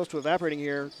very close to evaporating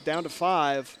here, down to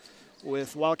 5,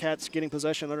 with Wildcats getting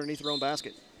possession underneath their own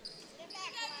basket.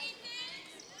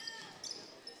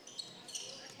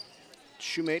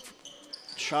 Shoemate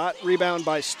shot, rebound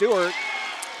by Stewart.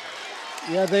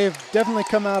 Yeah, they've definitely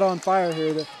come out on fire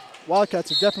here. The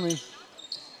Wildcats are definitely...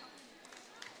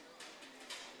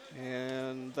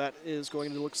 And that is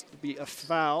going to look to be a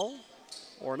foul,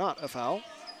 or not a foul.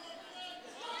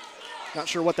 Not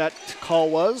sure what that call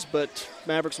was, but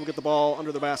Mavericks will get the ball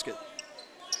under the basket.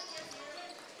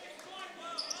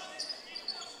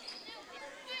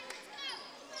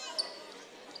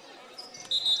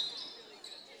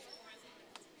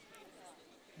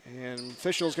 And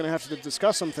officials going to have to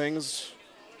discuss some things.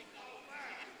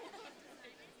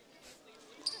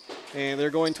 And they're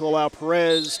going to allow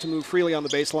Perez to move freely on the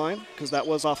baseline because that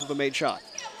was off of a made shot.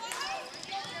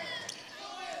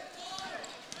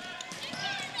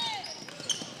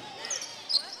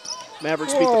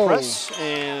 Mavericks beat the press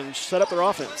and set up their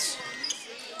offense.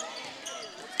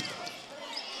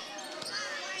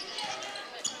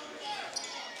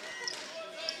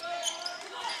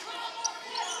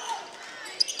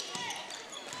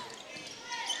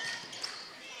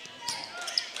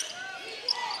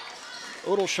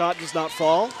 Odell's shot does not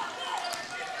fall.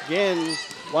 Again,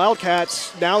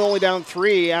 Wildcats now only down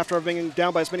 3 after being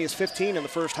down by as many as 15 in the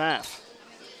first half.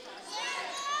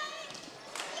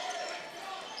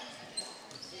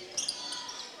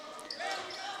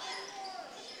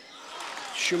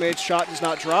 Shoemate's shot does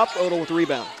not drop. Odell with the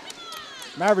rebound.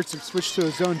 Mavericks have switched to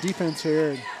a zone defense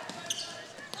here.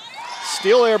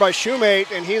 Steal there by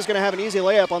Shoemate, and he's going to have an easy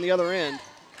layup on the other end.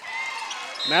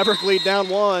 Maverick lead down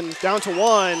to 1,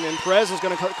 and Perez is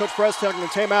going to, Coach Perez taking the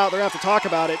timeout. They're going to have to talk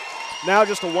about it. Now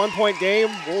just a 1-point game.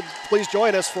 Please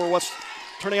join us for what's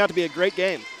turning out to be a great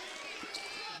game.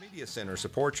 Media Center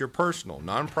supports your personal,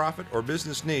 nonprofit, or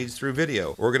business needs through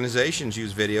video. Organizations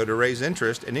use video to raise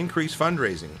interest and increase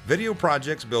fundraising. Video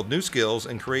projects build new skills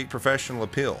and create professional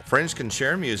appeal. Friends can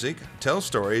share music, tell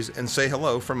stories, and say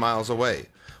hello from miles away.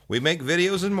 We make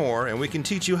videos and more, and we can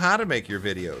teach you how to make your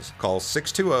videos. Call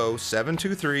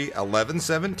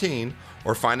 620-723-1117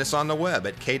 or find us on the web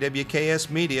at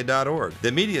kwksmedia.org.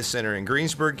 The Media Center in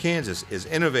Greensburg, Kansas is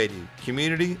innovative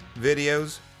community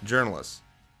videos journalists.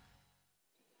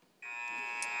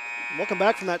 Welcome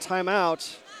back from that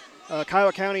timeout.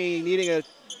 Kiowa County needing a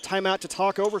timeout to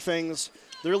talk over things.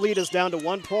 Their lead is down to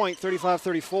 1 point,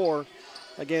 35-34.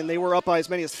 Again, they were up by as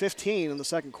many as 15 in the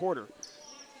second quarter.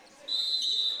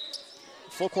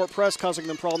 Full court press causing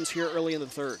them problems here early in the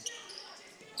third.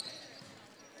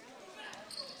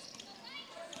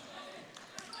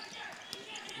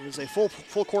 It is a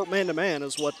full court man-to-man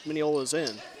is what Minneola is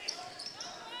in.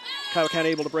 Kiowa County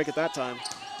able to break it that time.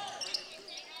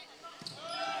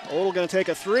 Odell going to take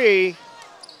a 3.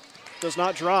 Does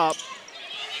not drop.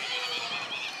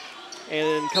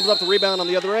 And comes up the rebound on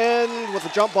the other end with a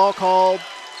jump ball called.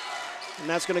 And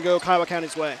that's going to go Kiowa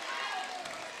County's way.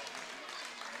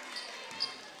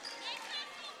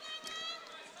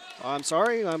 I'm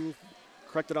sorry, I'm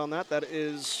corrected on that. That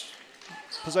is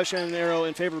possession arrow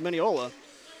in favor of Minneola.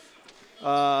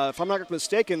 If I'm not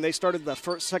mistaken, they started the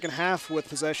second half with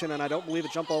possession, and I don't believe a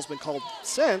jump ball's been called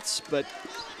since, but...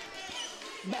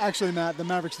 Actually, Matt, the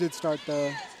Mavericks did start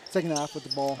the second half with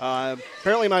the ball.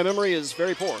 Apparently my memory is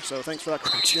very poor, so thanks for that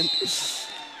correction.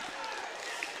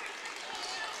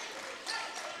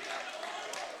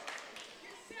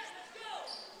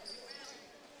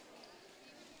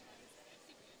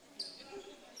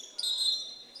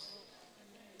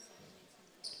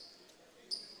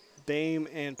 Dame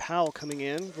and Powell coming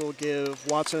in will give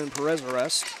Watson and Perez a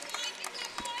rest.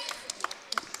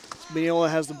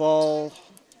 Minneola has the ball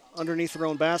underneath their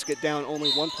own basket, down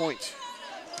only 1 point.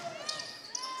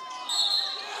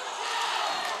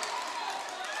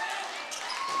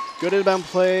 Good inbound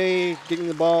play, getting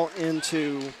the ball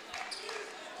into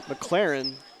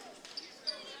McLaren.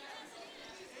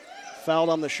 Fouled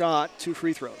on the shot, 2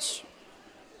 free throws.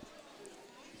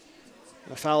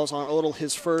 The foul is on Odell,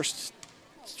 his first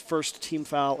team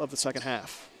foul of the second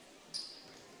half.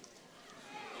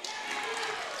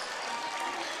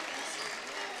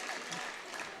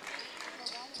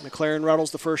 McLaren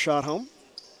rattles the first shot home.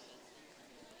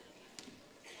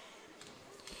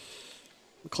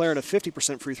 McLaren a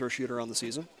 50% free throw shooter on the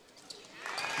season.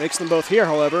 Makes them both here,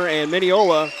 however, and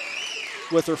Minneola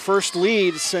with their first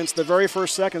lead since the very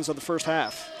first seconds of the first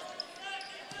half.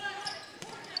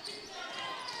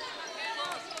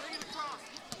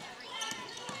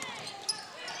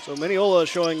 So Minneola is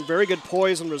showing very good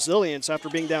poise and resilience after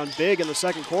being down big in the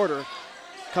second quarter.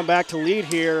 Come back to lead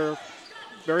here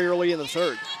very early in the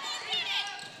third.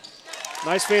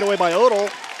 Nice fadeaway by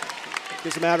Odell.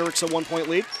 Gives the Mavericks a 1 point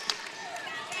lead.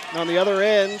 And on the other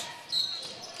end,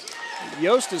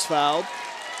 Yost is fouled.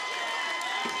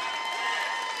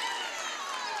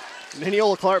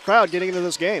 Minneola crowd getting into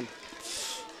this game.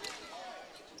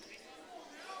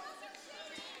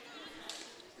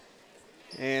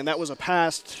 And that was a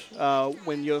pass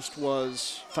when Yost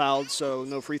was fouled, so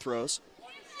no free throws.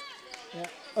 Yeah,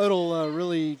 Odell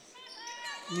really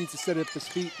needs to set up his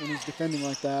feet when he's defending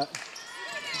like that.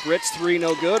 Britt's 3,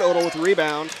 no good. Odell with the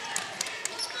rebound.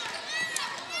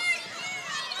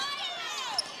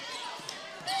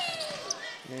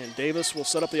 And Davis will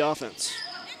set up the offense.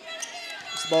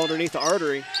 It's the ball underneath the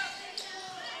Artery.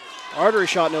 Artery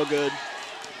shot no good.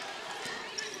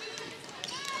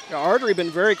 Yeah, Artery been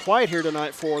very quiet here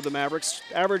tonight for the Mavericks,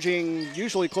 averaging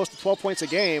usually close to 12 points a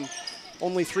game.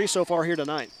 Only 3 so far here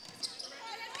tonight.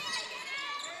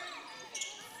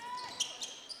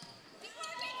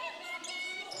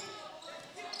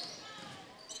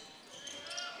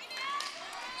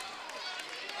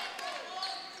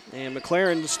 And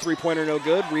McLaren's 3-pointer no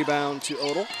good. Rebound to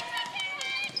Odell.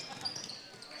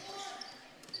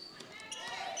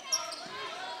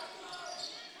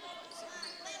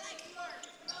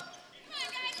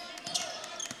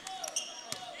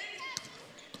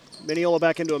 Minneola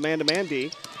back into a man-to-man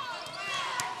D.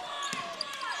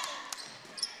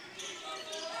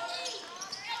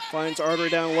 Finds Artery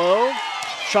down low.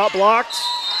 Shot blocked.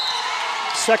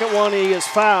 Second one, he is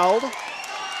fouled.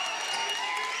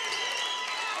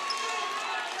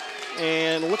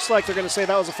 And it looks like they're going to say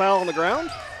that was a foul on the ground.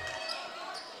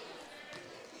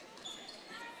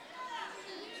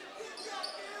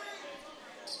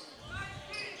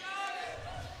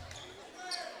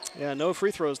 Yeah, no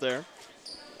free throws there.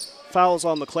 Foul's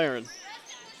on McLaren.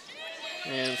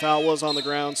 And foul was on the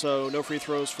ground, so no free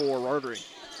throws for Artery.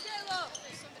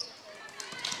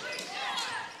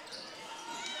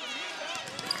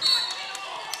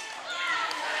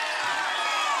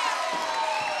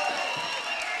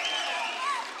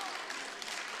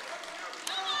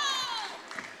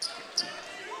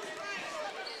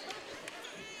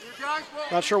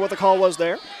 Not sure what the call was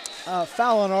there.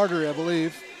 Foul on Artery, I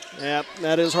believe. Yeah,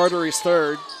 that is Artery's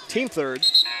third, team third.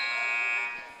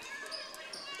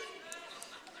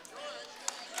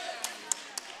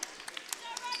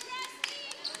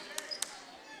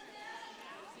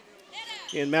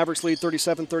 And Mavericks lead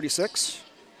 37-36.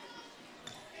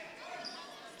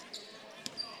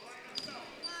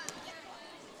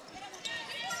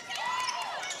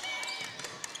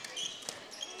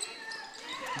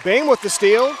 Bain with the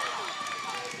steal.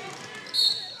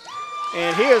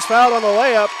 And he is fouled on the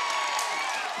layup.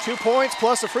 2 points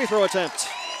plus a free throw attempt.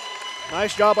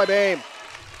 Nice job by Bain.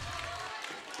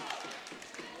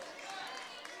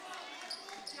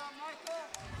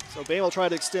 So Bain will try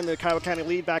to extend the Kiowa County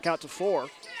lead back out to 4.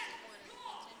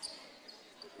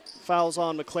 Fouls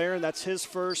on McLaren. That's his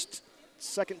first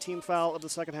second team foul of the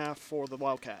second half for the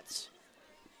Wildcats.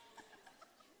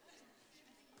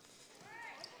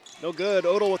 No good.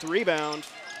 Odell with the rebound.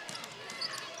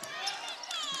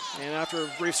 And after a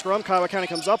brief scrum, Kiowa County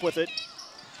comes up with it.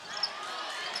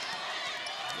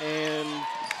 And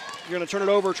you're going to turn it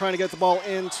over, trying to get the ball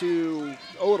into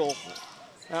Odell.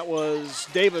 That was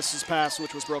Davis's pass,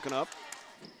 which was broken up.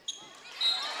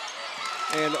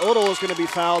 And Odell is going to be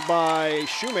fouled by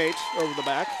Shoemate over the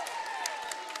back.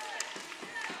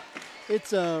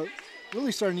 It's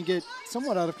really starting to get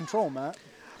somewhat out of control, Matt.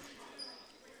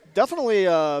 Definitely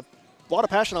a lot of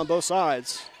passion on both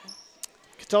sides.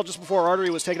 You could tell just before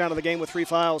Artery was taken out of the game with 3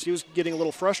 fouls, he was getting a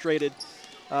little frustrated.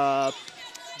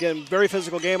 Again, very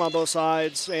physical game on both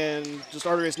sides, and just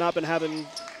Artery has not been having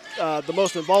the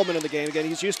most involvement in the game. Again,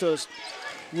 he's used to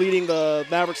leading the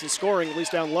Mavericks in scoring, at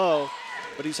least down low,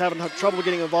 but he's having trouble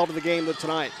getting involved in the game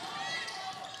tonight.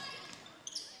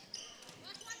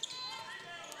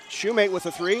 Shoemate with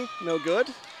a 3, no good.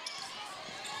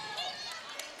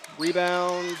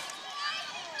 Rebound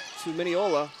to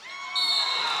Minneola.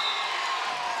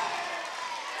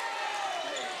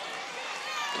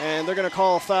 And they're going to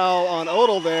call a foul on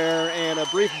Odell there and a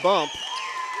brief bump.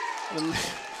 And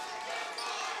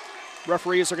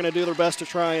referees are going to do their best to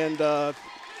try and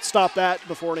stop that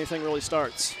before anything really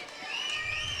starts.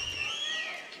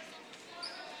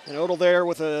 And Odell there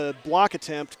with a block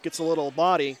attempt gets a little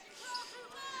body.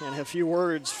 And a few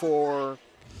words for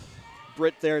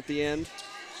Britt there at the end.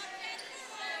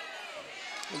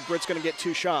 And Britt's going to get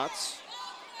 2 shots.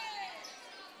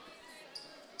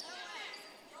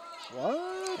 What?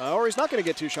 Or he's not going to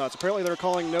get 2 shots. Apparently they're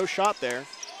calling no shot there.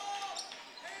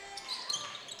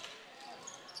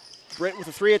 Britt with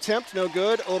a 3 attempt, no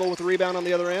good. Odell with the rebound on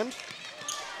the other end.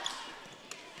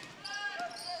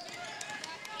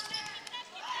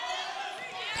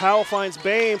 Powell finds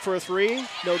Bain for a 3,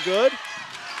 no good.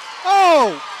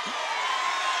 Oh!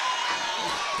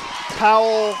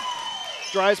 Powell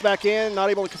drives back in, not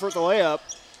able to convert the layup.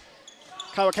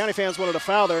 Kiowa County fans wanted a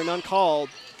foul there, none called.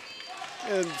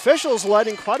 And officials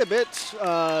letting quite a bit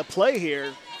play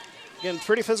here. Again,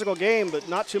 pretty physical game, but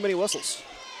not too many whistles.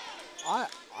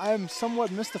 I'm somewhat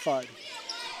mystified.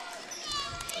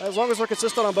 As long as they're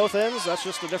consistent on both ends, that's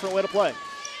just a different way to play.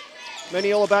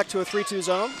 Minneola back to a 3-2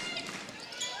 zone.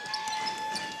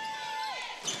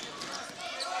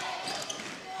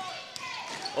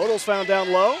 Odell's found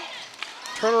down low.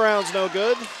 Turnaround's no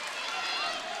good.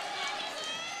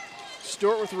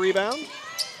 Stewart with the rebound.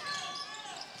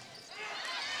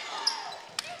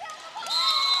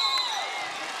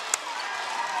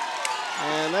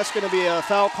 And that's going to be a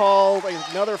foul call.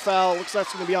 Another foul. Looks like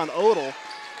it's going to be on Odell.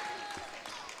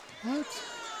 What?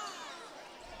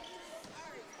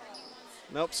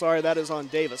 Nope, sorry, that is on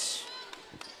Davis.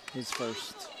 He's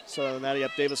first. So now,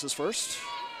 yep, Davis is first.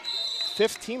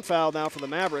 5th team foul now for the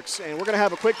Mavericks, and we're going to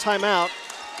have a quick timeout.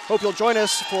 Hope you'll join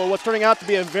us for what's turning out to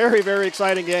be a very, very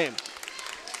exciting game.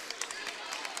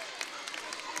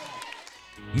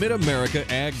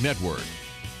 Mid-America Ag Network,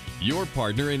 your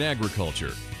partner in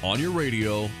agriculture. on your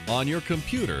radio, on your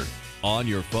computer, on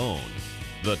your phone.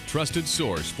 The trusted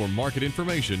source for market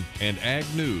information and ag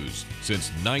news since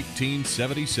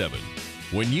 1977.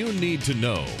 When you need to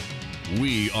know,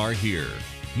 we are here.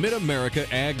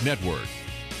 Mid-America Ag Network.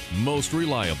 Most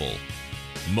reliable,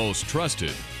 most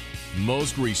trusted,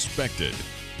 most respected.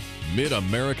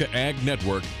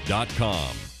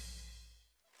 MidAmericaAgNetwork.com.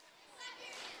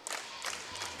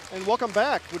 And welcome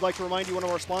back. We'd like to remind you one of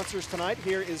our sponsors tonight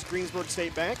here is Greensburg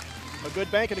State Bank, a good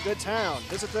bank in a good town.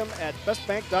 Visit them at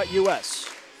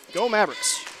bestbank.us. Go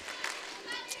Mavericks.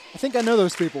 I think I know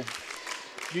those people.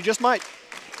 You just might.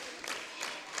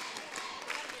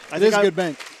 It is a good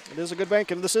bank. It is a good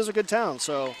bank, and this is a good town,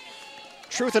 so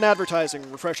truth in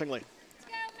advertising, refreshingly.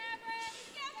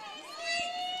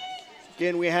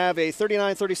 Again, we have a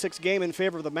 39-36 game in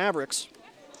favor of the Mavericks.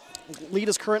 Lead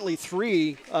is currently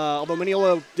 3, although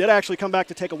Minneola did actually come back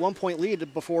to take a 1-point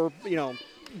lead before,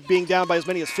 being down by as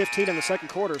many as 15 in the second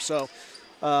quarter. So,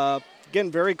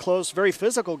 again, very close, very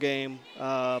physical game.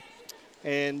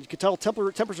 And you can tell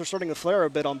tempers are starting to flare a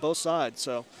bit on both sides.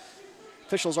 So,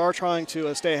 officials are trying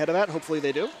to stay ahead of that. Hopefully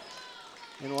they do.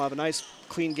 And we'll have a nice,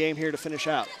 clean game here to finish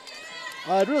out.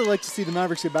 I'd really like to see the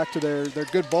Mavericks get back to their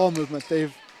good ball movement.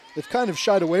 They've kind of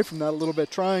shied away from that a little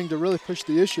bit, trying to really push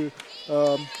the issue.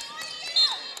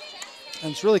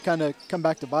 And it's really kind of come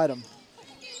back to bite them.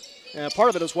 Yeah, part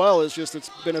of it as well is just it's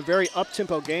been a very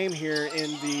up-tempo game here in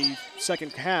the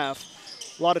second half.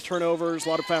 A lot of turnovers, a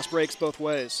lot of fast breaks both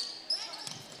ways.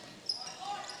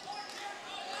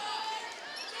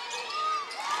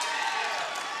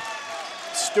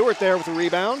 Stewart there with the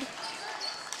rebound.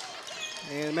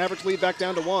 And Mavericks lead back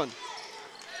down to 1.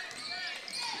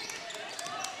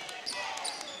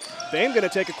 Boehm going to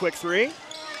take a quick 3.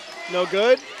 No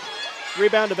good.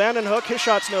 Rebound to Vandenhoek. His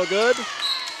shot's no good.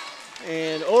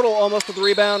 And Odell almost with the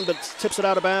rebound, but tips it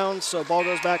out of bounds, so ball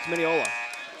goes back to Minneola.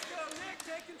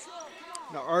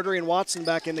 Now Artery and Watson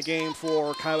back in the game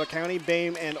for Kiowa County.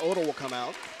 Boehm and Odell will come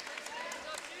out.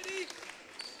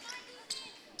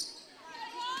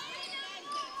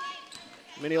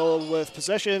 Minneola with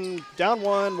possession, down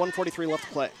 1, 1:43 left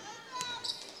to play.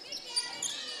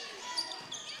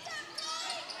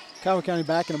 Kiowa County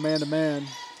back in a man-to-man.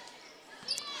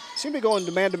 Seem to be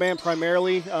going man-to-man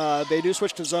primarily. They do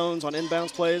switch to zones on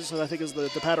inbounds plays, and I think is the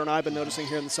pattern I've been noticing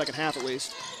here in the second half at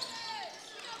least.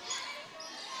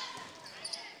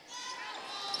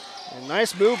 And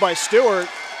nice move by Stewart.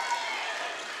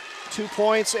 2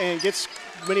 points and gets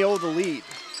Minneola the lead.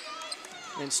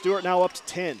 And Stewart now up to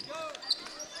 10.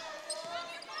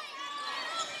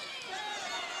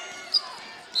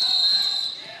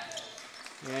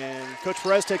 And Coach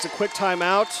Perez takes a quick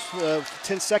timeout,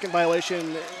 10-second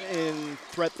violation in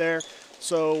threat there.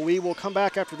 So we will come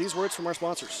back after these words from our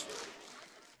sponsors.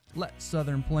 Let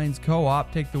Southern Plains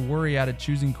Co-op take the worry out of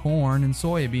choosing corn and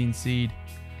soybean seed.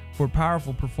 For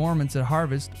powerful performance at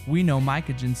harvest, we know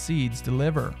Mycogen seeds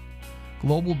deliver.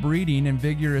 Global breeding and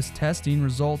vigorous testing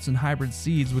results in hybrid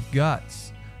seeds with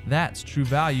guts. That's true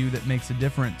value that makes a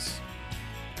difference.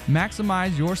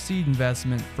 Maximize your seed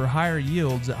investment for higher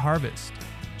yields at harvest.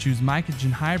 Choose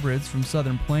Mycogen hybrids from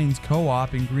Southern Plains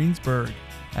Co-op in Greensburg.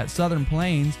 At Southern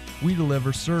Plains, we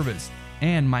deliver service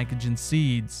and Mycogen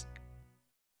seeds.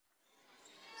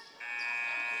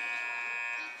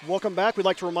 Welcome back. We'd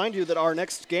like to remind you that our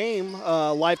next game,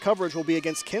 live coverage, will be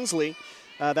against Kinsley.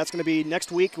 That's going to be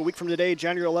next week, a week from today,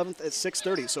 January 11th at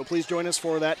 6:30. So please join us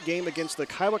for that game against the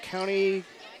Kiowa County,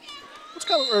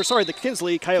 the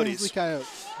Kinsley Coyotes. Kinsley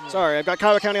Coyotes. Yeah. Sorry, I've got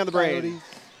Kiowa County on the brain. Coyotes.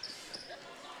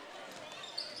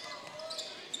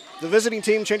 The visiting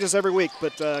team changes every week,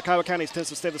 but Kiowa County tends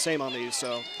to stay the same on these.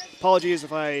 So apologies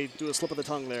if I do a slip of the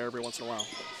tongue there every once in a while.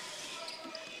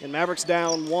 And Mavericks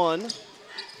down 1.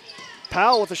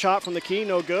 Powell with a shot from the key,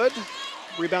 no good.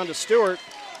 Rebound to Stewart.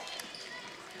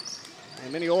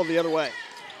 And Minneola the other way.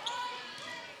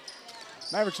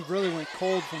 Mavericks have really went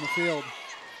cold from the field.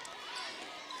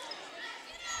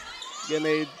 Again,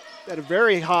 they had a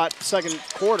very hot second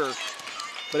quarter,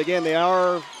 but again, they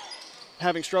are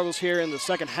having struggles here in the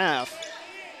second half.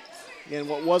 Again,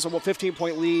 what was a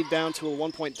 15-point lead down to a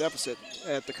 1-point deficit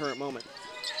at the current moment.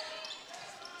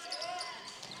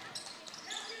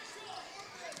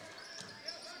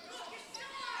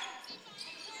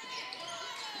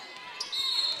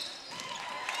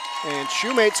 And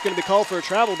Shoemate's going to be called for a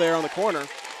travel there on the corner.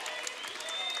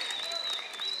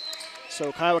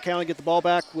 So Kiowa County get the ball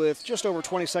back with just over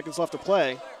 20 seconds left to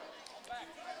play.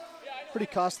 Pretty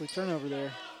costly turnover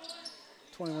there.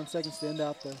 21 seconds to end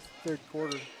out the third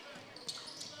quarter.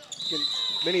 Again,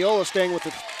 Minneola staying with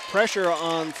the pressure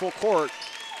on full court.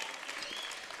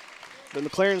 But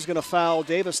McLaren's going to foul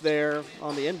Davis there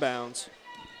on the inbounds.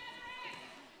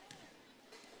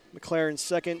 McLaren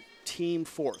second, team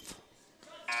fourth.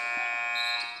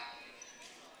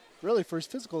 Really, for as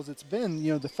physical as it's been,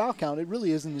 the foul count, it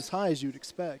really isn't as high as you'd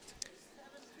expect.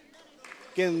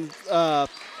 Again, the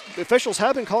officials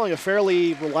have been calling a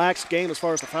fairly relaxed game as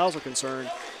far as the fouls are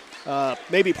concerned.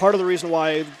 Maybe part of the reason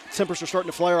why tempers are starting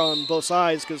to flare on both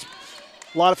sides, because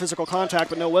a lot of physical contact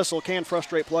but no whistle can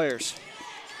frustrate players.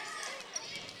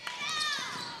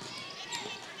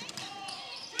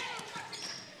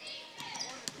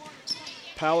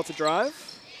 Powell with the drive.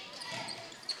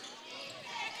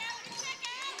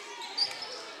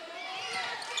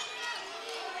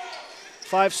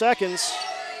 Five seconds.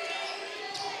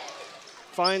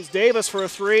 Finds Davis for a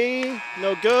three.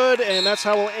 No good, and that's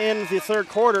how we'll end the third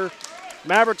quarter.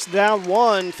 Mavericks down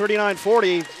 1,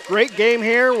 39-40. Great game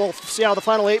here. We'll see how the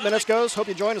final 8 minutes goes. Hope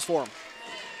you join us for them.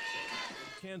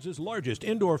 Kansas' largest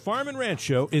indoor farm and ranch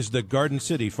show is the Garden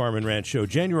City Farm and Ranch Show,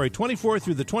 January 24th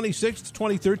through the 26th,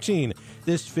 2013.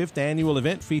 This 5th annual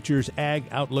event features Ag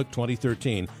Outlook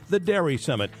 2013, the Dairy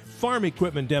Summit, farm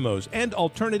equipment demos, and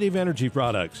alternative energy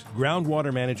products,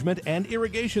 groundwater management, and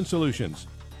irrigation solutions.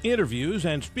 Interviews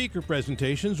and speaker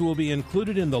presentations will be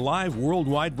included in the live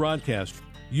worldwide broadcast.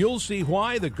 You'll see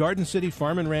why the Garden City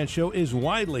Farm and Ranch Show is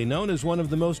widely known as one of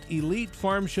the most elite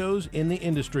farm shows in the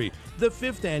industry. The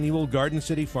 5th annual Garden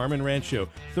City Farm and Ranch Show,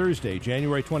 Thursday,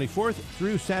 January 24th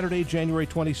through Saturday, January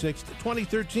 26th,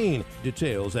 2013.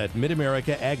 Details at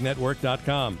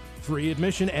MidAmericaAgNetwork.com. Free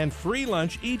admission and free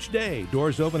lunch each day.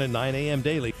 Doors open at 9 a.m.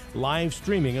 daily. Live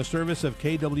streaming, a service of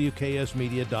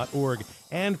KWKSmedia.org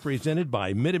and presented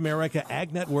by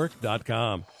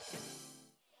MidAmericaAgNetwork.com.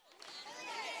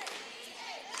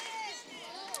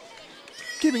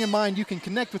 Keeping in mind, you can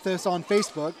connect with us on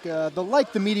Facebook.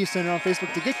 The Media Center on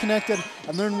Facebook to get connected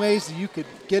and learn ways that you could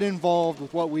get involved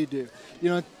with what we do.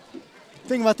 The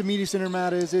thing about the Media Center,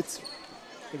 Matt, is it's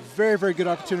a very, very good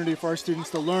opportunity for our students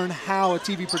to learn how a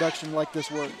TV production like this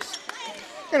works.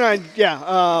 And a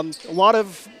lot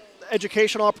of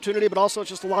educational opportunity, but also it's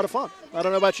just a lot of fun. I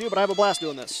don't know about you, but I have a blast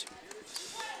doing this.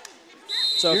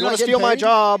 So if you want to steal my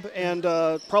job and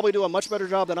probably do a much better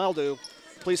job than I'll do,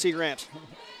 please see Grant.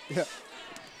 Yeah.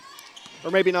 Or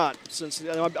maybe not, since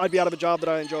I'd be out of a job that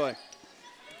I enjoy.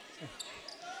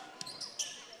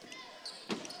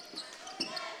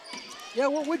 Yeah,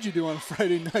 what would you do on a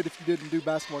Friday night if you didn't do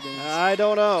basketball games? I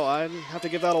don't know. I'd have to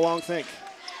give that a long think.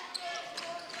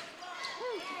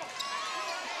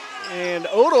 And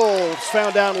Odell's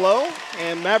found down low,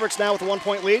 and Mavericks now with a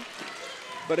 1-point lead.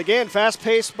 But again, fast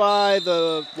paced by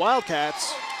the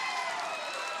Wildcats.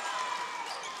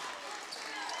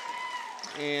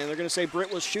 And they're going to say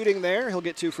Britt was shooting there. He'll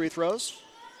get 2 free throws.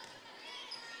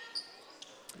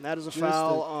 And that is a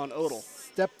foul on Odell.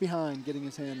 Step behind, getting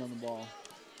his hand on the ball.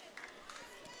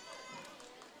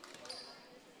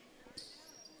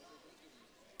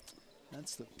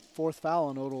 That's the 4th foul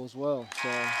on Odell as well. So,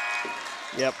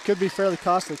 yep, could be fairly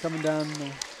costly coming down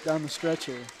the stretch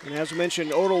here. And as we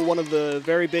mentioned, Odell, one of the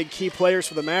very big key players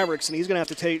for the Mavericks, and he's going to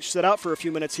have to sit out for a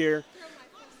few minutes here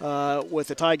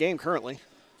with a tie game currently.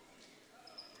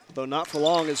 Though not for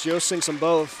long, as Joe sinks them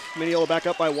both. Minneola back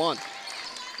up by 1.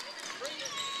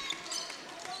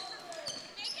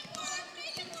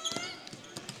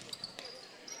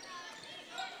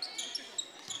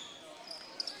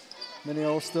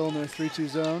 Minneola still in their 3-2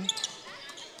 zone.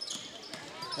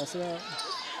 Pass it out.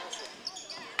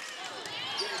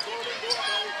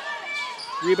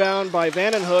 Rebound by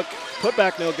Vandenhoek.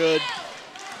 Putback no good.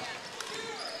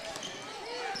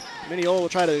 Minneola will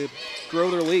try to grow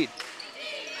their lead.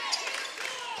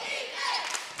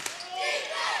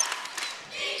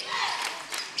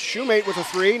 Shoemate with a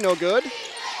 3, no good.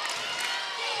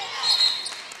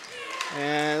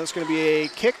 And it's going to be a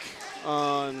kick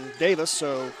on Davis,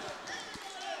 so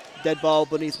dead ball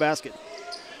beneath basket.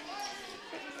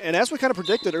 And as we kind of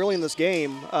predicted early in this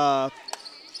game,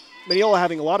 Minneola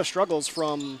having a lot of struggles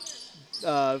from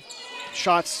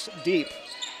shots deep.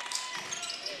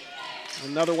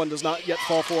 Another one does not yet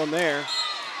fall for them there.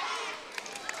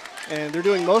 And they're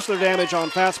doing most of their damage on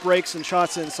fast breaks and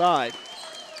shots inside.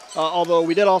 Although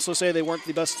we did also say they weren't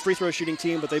the best free throw shooting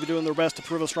team, but they've been doing their best to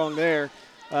prove us strong there.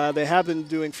 They have been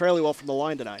doing fairly well from the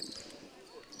line tonight.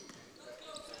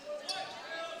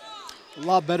 A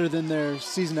lot better than their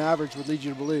season average would lead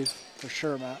you to believe, for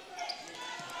sure, Matt.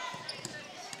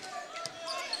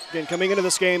 Again, coming into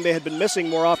this game, they had been missing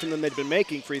more often than they'd been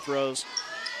making free throws,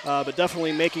 but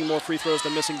definitely making more free throws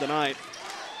than missing tonight.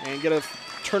 And get a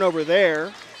turnover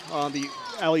there on the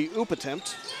alley-oop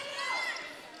attempt.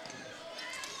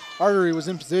 Artery was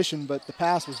in position, but the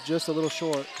pass was just a little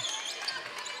short.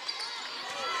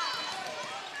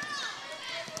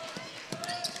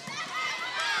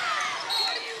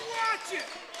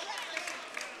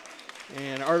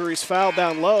 And Artery's fouled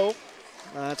down low.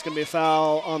 That's going to be a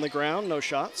foul on the ground, no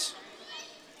shots.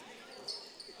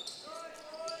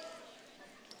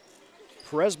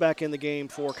 Perez back in the game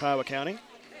for Kiowa County.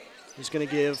 He's going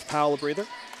to give Powell a breather.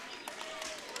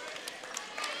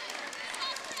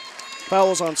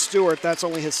 Foul is on Stewart. That's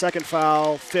only his second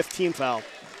foul, 5th team foul.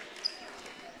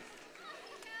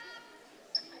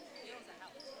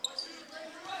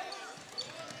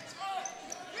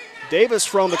 Davis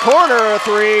from the corner, a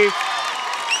three.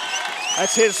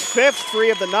 That's his 5th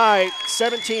three of the night.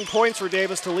 17 points for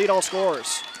Davis to lead all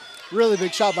scorers. Really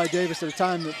big shot by Davis at a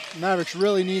time that Mavericks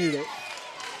really needed it.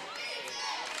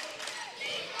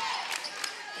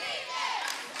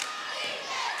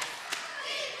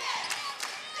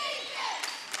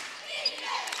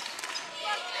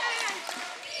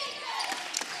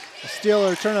 A steal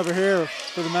or turnover here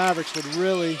for the Mavericks would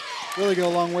really go a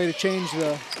long way to change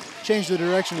the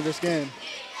direction of this game.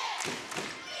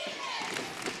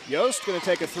 Yost going to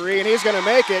take a three, and he's going to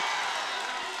make it.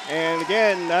 And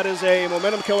again, that is a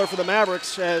momentum killer for the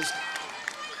Mavericks as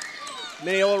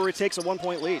Minneola retakes a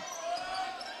 1-point lead.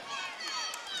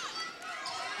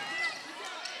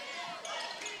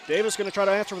 Davis going to try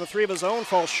to answer with a three of his own,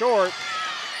 falls short.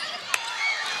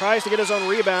 Tries to get his own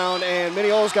rebound, and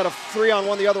Minneola's got a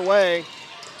 3-on-1 the other way.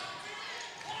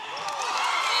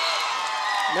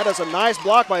 And that is a nice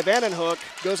block by Vandenhoek.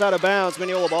 Goes out of bounds,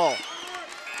 Minneola ball.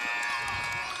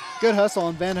 Good hustle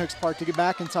on Vandenhoek's part to get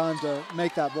back in time to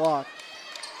make that block.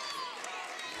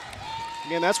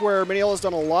 Again, that's where Minneola's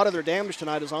done a lot of their damage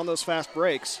tonight, is on those fast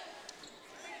breaks.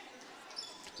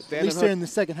 At least here in the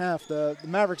second half, the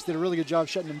Mavericks did a really good job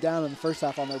shutting them down in the first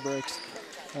half on their breaks.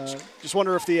 Just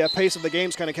wonder if the pace of the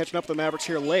game's kind of catching up to the Mavericks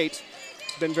here late.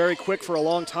 It's been very quick for a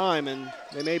long time, and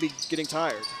they may be getting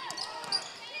tired.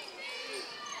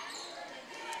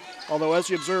 Although, as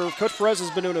you observe, Coach Perez has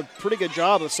been doing a pretty good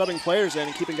job of subbing players in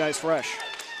and keeping guys fresh.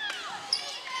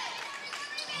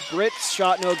 Britt's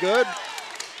shot no good.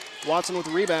 Watson with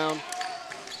the rebound.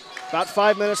 About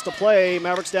 5 minutes to play,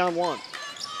 Mavericks down 1.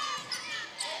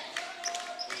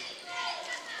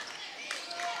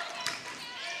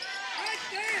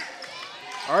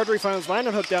 Ardrey finds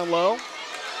Vandenhoek down low.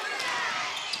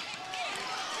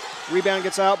 Rebound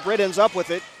gets out, Britt ends up with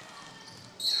it.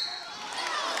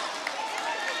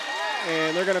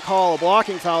 And they're going to call a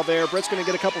blocking foul there. Britt's going to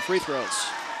get a couple free throws.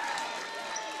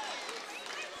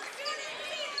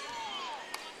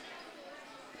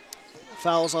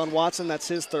 Fouls on Watson, that's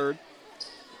his 3rd.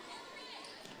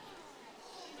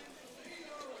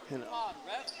 And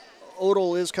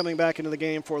Odell is coming back into the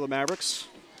game for the Mavericks.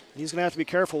 He's going to have to be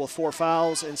careful with 4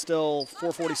 fouls and still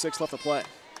 4:46 left to play.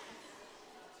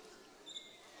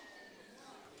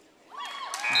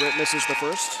 Britt misses the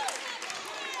first.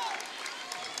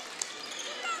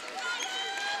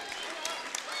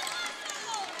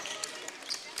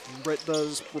 Britt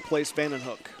does replace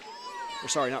Vandenhoek. Or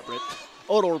sorry, not Britt.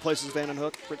 Odell replaces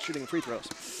Vandenhoek. Britt shooting free throws.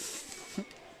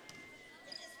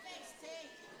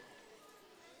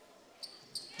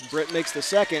 Britt makes the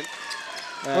second.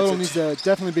 Odell needs to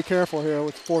definitely be careful here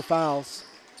with 4 fouls.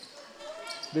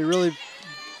 It'd be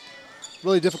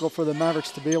really difficult for the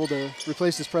Mavericks to be able to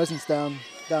replace his presence down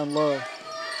low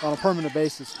on a permanent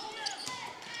basis.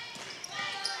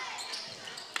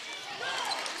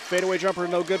 Fadeaway jumper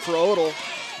no good for Odell.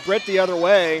 Britt the other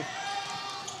way.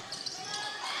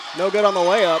 No good on the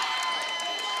layup.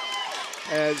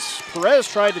 As Perez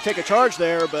tried to take a charge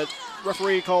there, but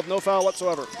referee called no foul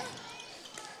whatsoever.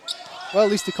 Well, at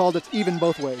least he called it even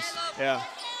both ways. Yeah.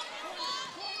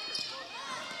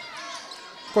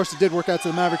 Of course, it did work out to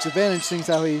the Mavericks' advantage, seeing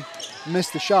how he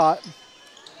missed the shot.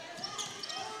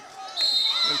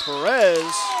 And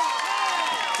Perez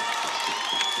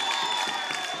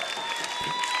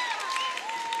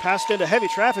passed into heavy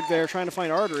traffic there, trying to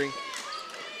find Artery.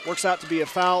 Works out to be a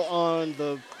foul on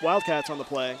the Wildcats on the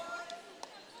play.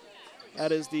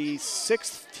 That is the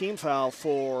 6th team foul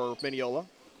for Minneola.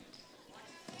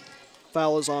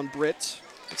 Foul is on Britt.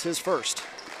 It's his first.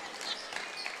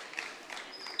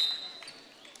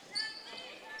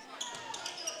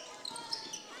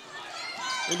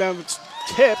 Rebound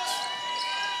tipped.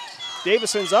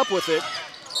 Davis ends up with it.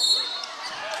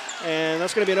 And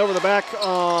that's going to be an over the back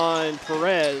on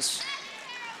Perez.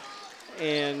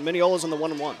 And Minneola's in the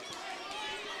 1-1.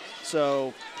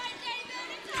 So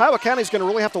Kiowa County's going to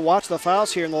really have to watch the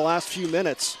fouls here in the last few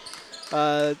minutes.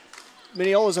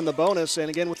 Minneola's in the bonus, and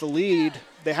again with the lead,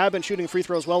 they have been shooting free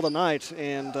throws well tonight,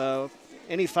 and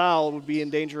any foul would be in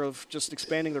danger of just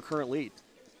expanding their current lead.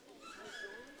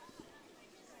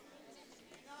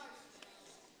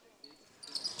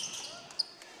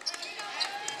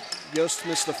 Yost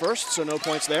missed the first, so no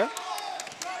points there.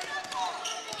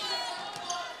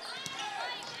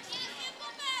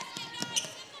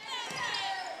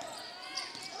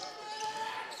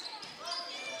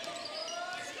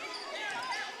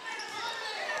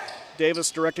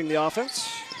 Davis directing the offense.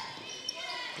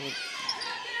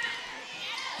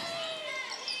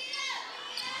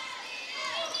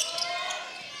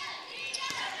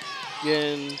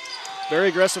 Again, very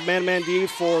aggressive man-to-man D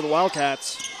for the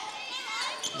Wildcats.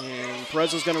 And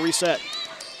Perez is going to reset.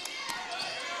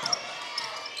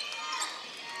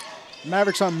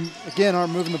 Mavericks, again,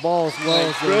 aren't moving the ball as well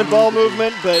as they Good need ball to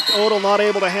movement, but Odell not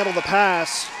able to handle the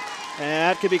pass. And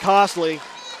that could be costly.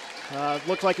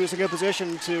 Looked like he was in a good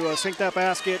position to sink that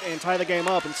basket and tie the game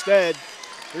up. Instead,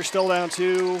 they're still down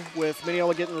 2 with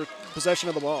Minneola getting possession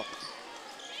of the ball.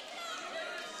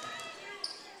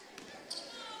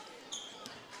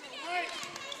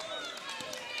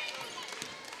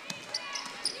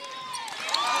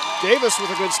 Davis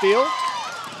with a good steal.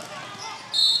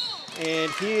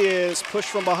 And he is pushed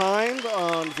from behind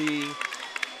on the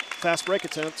fast break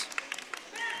attempt.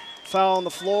 Foul on the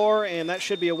floor, and that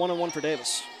should be a 1-on-1 for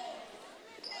Davis.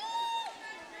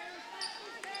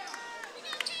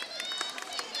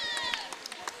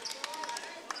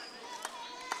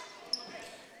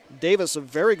 Davis, a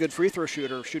very good free throw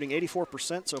shooter, shooting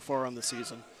 84% so far on the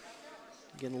season.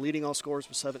 Again, leading all scorers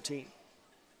with 17.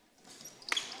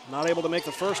 Not able to make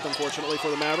the first, unfortunately,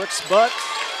 for the Mavericks, but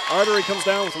Artery comes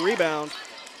down with a rebound.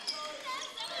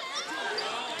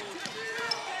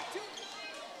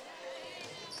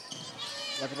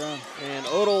 Left it around. And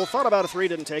Odell thought about a 3,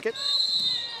 didn't take it.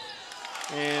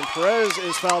 And Perez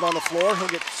is fouled on the floor. He'll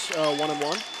get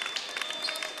 1-and-1.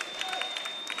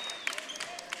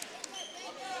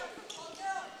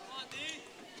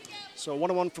 So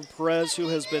 1-and-1 from Perez, who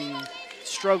has been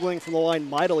struggling from the line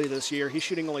mightily this year. He's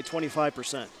shooting only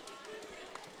 25%.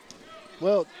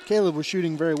 Well, Caleb was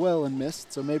shooting very well and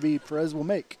missed, so maybe Perez will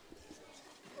make.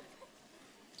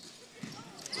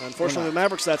 Unfortunately, the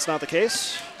Mavericks, that's not the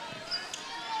case.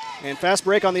 And fast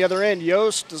break on the other end.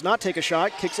 Yost does not take a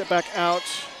shot, kicks it back out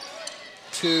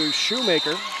to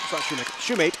Shoemaker. It's not Shoemaker,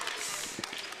 Shoemate.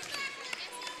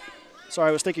 Sorry,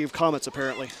 I was thinking of Comets,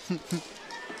 apparently.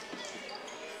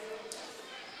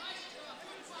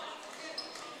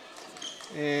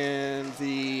 And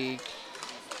the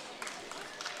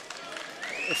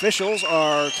officials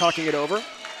are talking it over.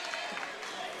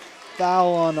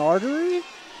 Foul on Artery?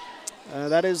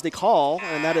 That is the call,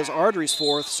 and that is Artery's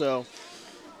 4th, so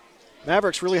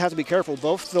Mavericks really have to be careful.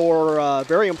 Both their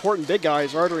very important big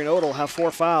guys, Artery and Odell, have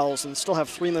 4 fouls and still have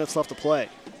 3 minutes left to play.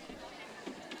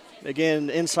 Again,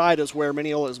 inside is where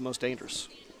Minneola is most dangerous.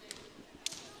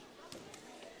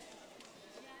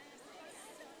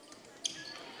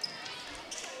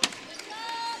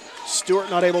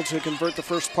 Stewart not able to convert the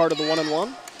first part of the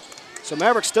 1-and-1. So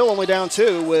Mavericks still only down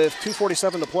 2 with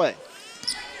 2:47 to play.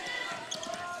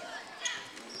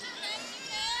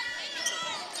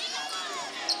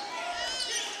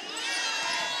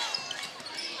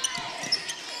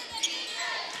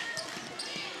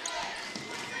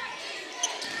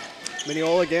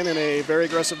 Minneola again in a very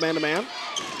aggressive man-to-man.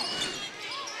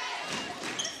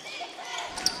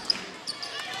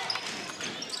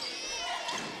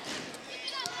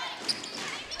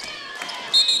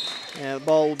 And the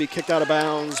ball will be kicked out of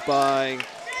bounds by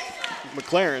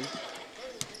McLaren.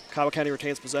 Kiowa County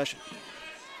retains possession.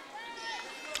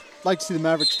 Like to see the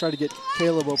Mavericks try to get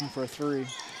Caleb open for a 3.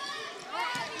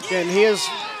 And he is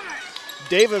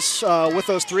Davis with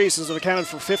those 3s has accounted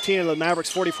for 15 of the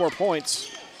Mavericks' 44 points.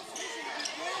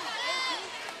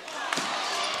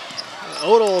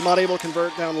 Odell not able to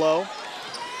convert down low.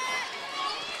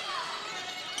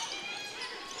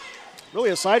 Really,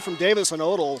 aside from Davis and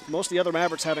Odell, most of the other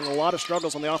Mavericks having a lot of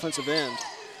struggles on the offensive end.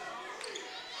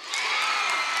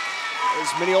 As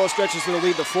Minneola stretches to the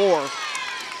lead to 4.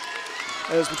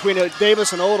 As between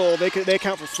Davis and Odell, they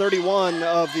account for 31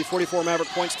 of the 44 Maverick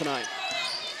points tonight.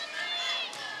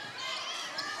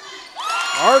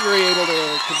 Artery able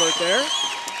to convert there.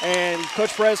 And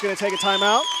Coach Perez is going to take a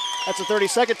timeout. That's a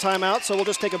 30-second timeout, so we'll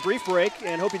just take a brief break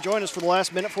and hope you join us for the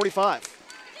last minute 45.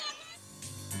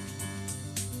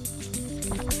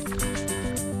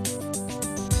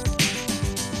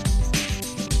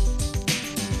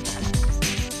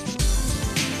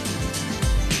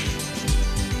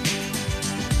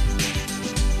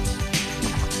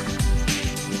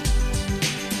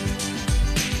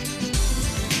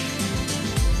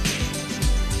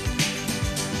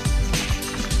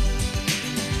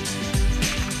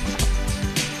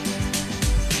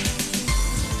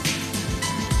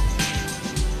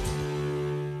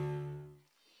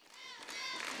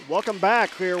 Welcome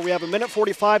back. Here we have a minute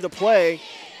 45 to play.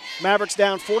 Mavericks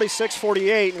down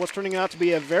 46-48 in what's turning out to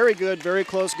be a very good, very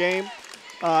close game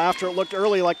after it looked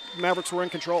early like Mavericks were in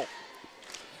control.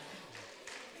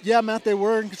 Yeah, Matt, they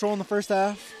were in control in the first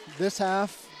half. This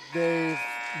half, they've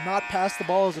not pass the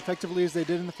ball as effectively as they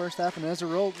did in the first half, and as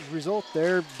a result,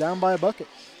 they're down by a bucket.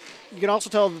 You can also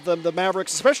tell the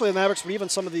Mavericks, especially the Mavericks, but even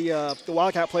some of the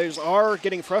Wildcat players are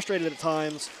getting frustrated at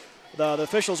times. The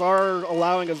officials are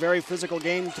allowing a very physical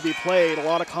game to be played, a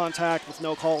lot of contact with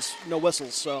no calls, no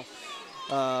whistles. So,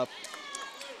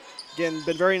 again,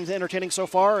 been very entertaining so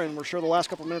far, and we're sure the last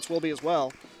couple of minutes will be as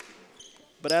well.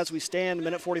 But as we stand,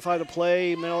 minute 45 to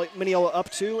play, Minneola up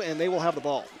 2, and they will have the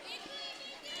ball.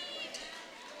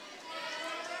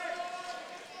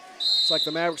 It's like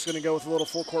the Mavericks are going to go with a little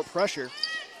full court pressure.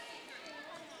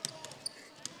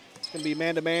 It's going to be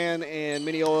man-to-man, and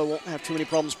Minneola won't have too many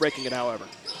problems breaking it, however.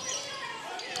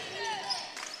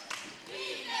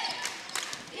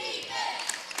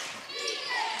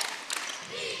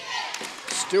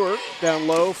 Stewart down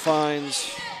low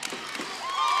finds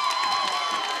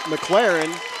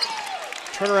McLaren.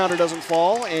 Turnarounder doesn't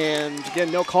fall, and again,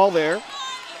 no call there.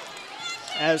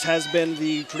 As has been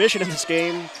the tradition in this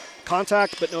game,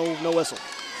 contact but no whistle.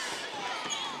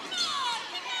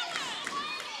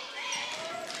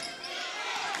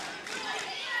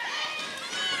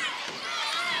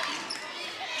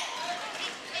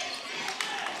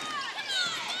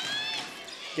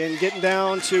 Again, getting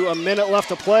down to a minute left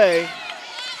to play.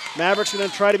 Mavericks going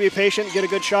to try to be patient, get a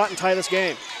good shot, and tie this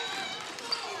game.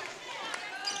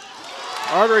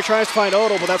 Artery tries to find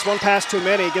Odell, but that's one pass too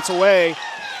many. Gets away,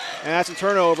 and that's a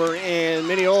turnover. And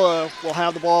Minneola will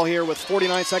have the ball here with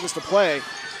 49 seconds to play.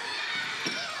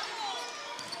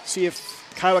 See if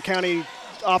Kiowa County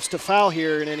opts to foul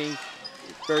here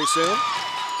very soon.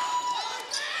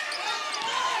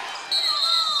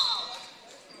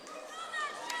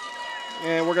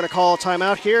 And we're going to call a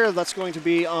timeout here. That's going to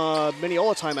be a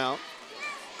Minneola timeout,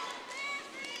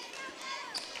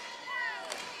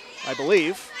 I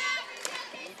believe.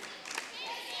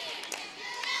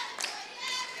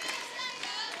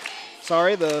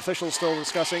 Sorry, the official's still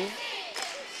discussing.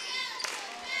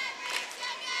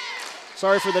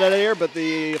 Sorry for the dead air, but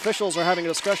the officials are having a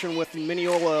discussion with the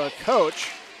Minneola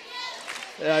coach.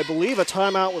 I believe a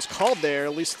timeout was called there.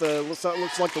 At least looks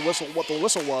like what the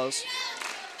whistle was.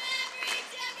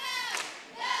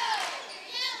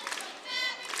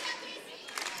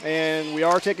 And we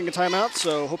are taking a timeout,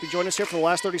 so hope you join us here for the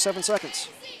last 37 seconds.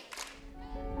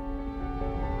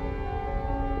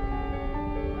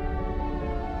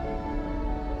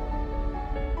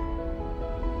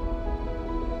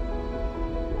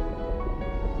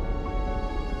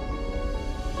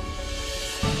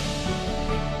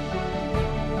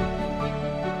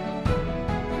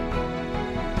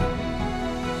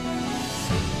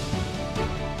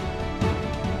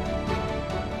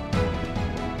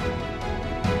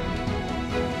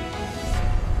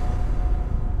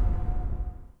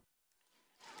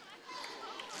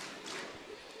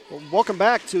 Welcome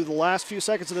back to the last few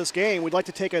seconds of this game. We'd like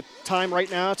to take a time right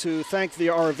now to thank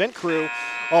our event crew,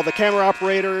 all the camera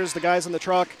operators, the guys in the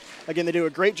truck. Again, they do a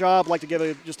great job. I'd like to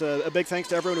give just a big thanks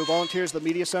to everyone who volunteers at the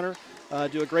Media Center.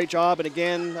 Do a great job. And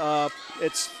again,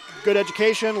 it's good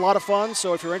education, a lot of fun.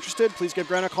 So if you're interested, please give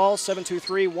Grant a call,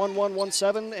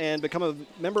 723-1117, and become a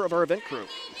member of our event crew.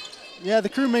 Yeah, the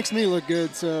crew makes me look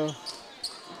good, so.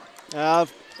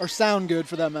 Or sound good,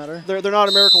 for that matter. They're not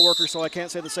a miracle worker, so I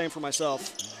can't say the same for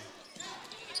myself.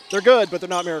 They're good, but they're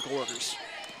not miracle workers.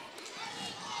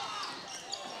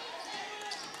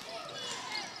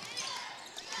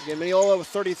 Again, Minneola with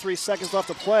 33 seconds left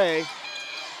to play.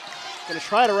 Going to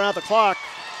try to run out the clock,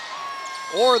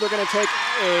 or they're going to take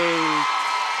a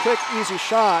quick, easy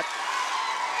shot.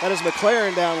 That is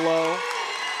McLaren down low.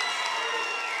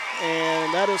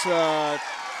 And that is a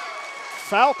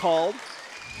foul called.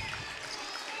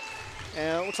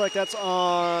 And it looks like that's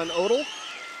on Odell.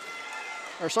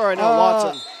 Or sorry, no,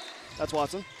 Watson. That's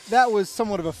Watson. That was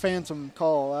somewhat of a phantom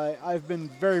call. I've been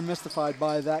very mystified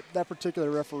by that particular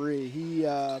referee. He,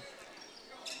 yeah.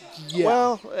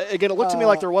 Well, again, it looked to me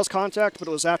like there was contact, but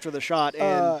it was after the shot.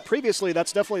 And previously,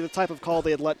 that's definitely the type of call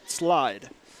they had let slide.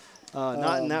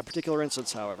 Not in that particular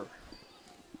instance, however.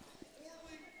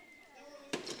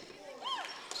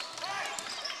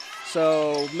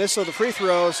 So, miss of the free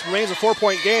throws, remains a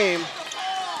 4-point game.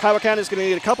 Kiowa County is going to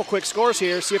need a couple quick scores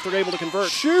here, see if they're able to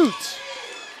convert. Shoot!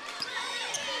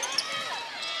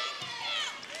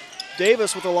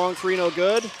 Davis with a long three, no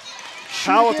good.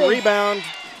 Powell with the rebound.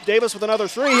 Davis with another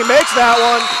three. He makes that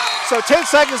one. So 10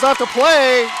 seconds left to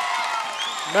play.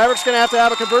 Mavericks going to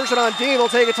have a conversion on D. They'll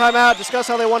take a timeout, discuss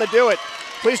how they want to do it.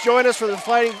 Please join us for the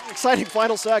exciting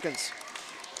final seconds.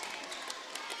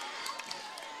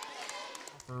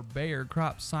 For Bayer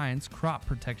Crop Science crop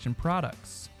protection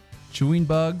products. Chewing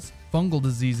bugs, fungal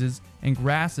diseases, and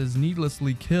grasses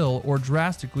needlessly kill or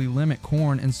drastically limit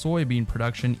corn and soybean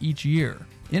production each year.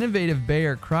 Innovative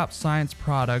Bayer crop science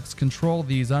products control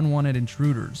these unwanted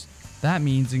intruders. That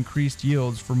means increased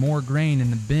yields for more grain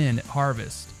in the bin at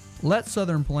harvest. Let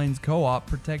Southern Plains Co-op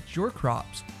protect your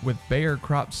crops with Bayer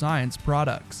crop science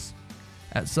products.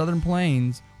 At Southern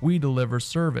Plains, we deliver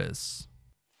service.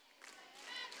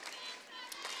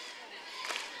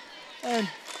 And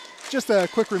just a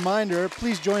quick reminder,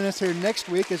 please join us here next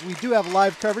week as we do have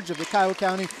live coverage of the Kiowa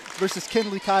County versus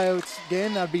Kendall Coyotes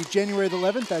game. That'll be January the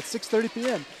 11th at 6:30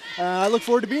 p.m. I look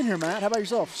forward to being here, Matt. How about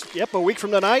yourself? Yep, a week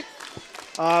from tonight.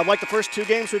 Like the first two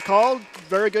games we've called,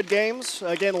 very good games.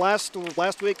 Again, last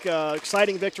week,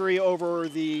 exciting victory over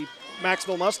the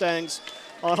Maxville Mustangs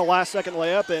on a last-second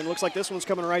layup, and looks like this one's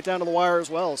coming right down to the wire as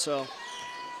well. So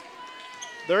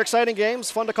they're exciting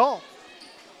games, fun to call.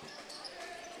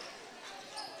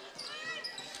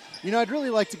 You know, I'd really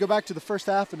like to go back to the first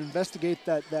half and investigate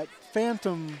that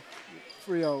phantom,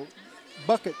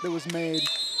 bucket that was made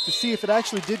to see if it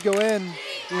actually did go in,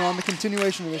 on the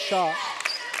continuation of the shot.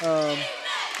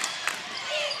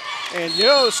 And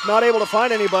Yost, not able to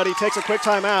find anybody, takes a quick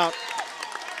timeout.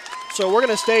 So we're going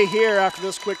to stay here after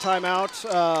this quick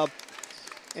timeout.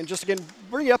 And just again,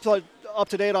 bring you up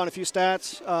to date on a few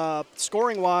stats.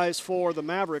 Scoring-wise for the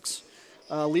Mavericks,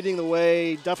 leading the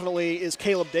way definitely is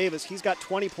Caleb Davis. He's got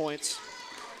 20 points,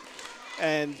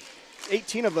 and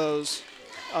 18 of those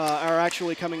are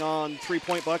actually coming on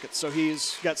three-point buckets. So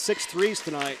he's got 6 threes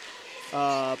tonight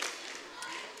to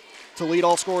lead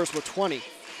all scorers with 20.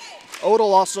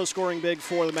 Odell also scoring big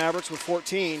for the Mavericks with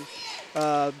 14.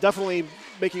 Definitely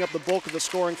making up the bulk of the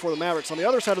scoring for the Mavericks. On the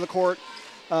other side of the court,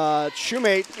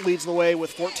 Shoemate leads the way with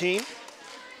 14.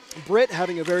 Britt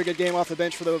having a very good game off the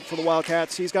bench for the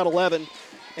Wildcats. He's got 11,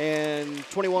 and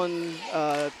 21.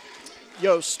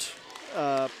 Yost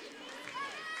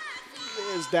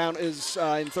is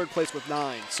in third place with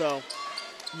 9. So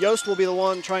Yost will be the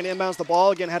one trying to inbounds the ball.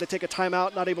 Again, had to take a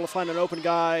timeout, not able to find an open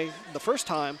guy the first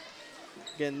time.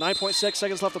 Again, 9.6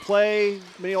 seconds left to play.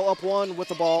 Minneola up 1 with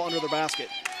the ball under their basket.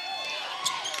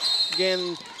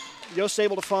 Again, Yost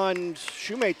able to find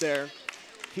Shoemate there.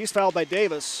 He's fouled by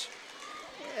Davis.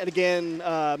 And again,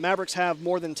 Mavericks have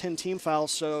more than 10 team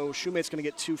fouls, so Shoemate's going to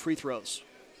get 2 free throws.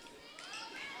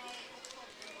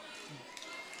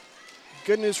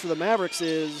 Good news for the Mavericks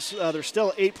is there's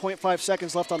still 8.5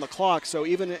 seconds left on the clock, so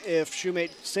even if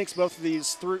Shoemate sinks both of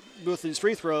these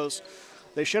free throws,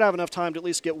 they should have enough time to at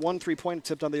least get 1 3-point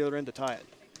attempt on the other end to tie it.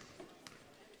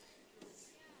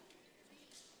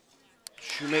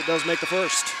 Shoemate does make the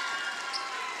first.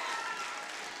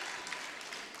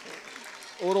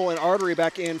 Odell and Artery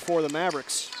back in for the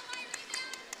Mavericks.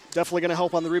 Definitely going to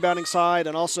help on the rebounding side,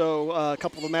 and also a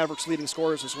couple of the Mavericks' leading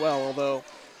scorers as well, although,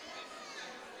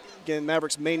 again,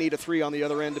 Mavericks may need a 3 on the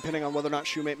other end depending on whether or not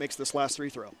Shoemate makes this last 3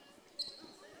 throw.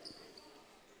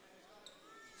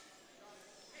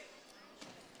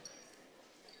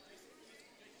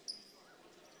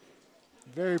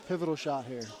 Very pivotal shot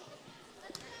here.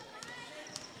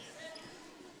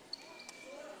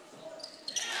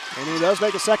 And he does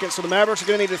make a second, so the Mavericks are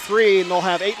going to need a 3, and they'll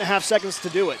have 8.5 seconds to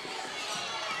do it.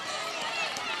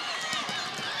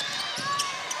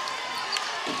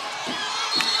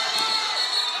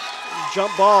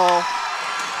 Jump ball,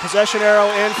 possession arrow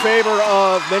in favor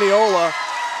of Minneola,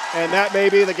 and that may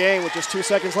be the game with just 2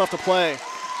 seconds left to play.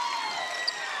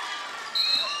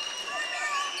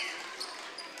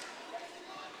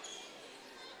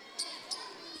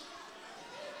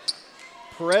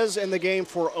 Perez in the game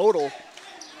for Odell.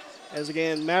 As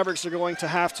again, Mavericks are going to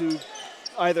have to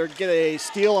either get a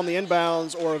steal on the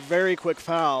inbounds or a very quick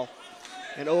foul.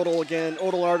 And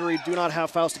Odell Artery do not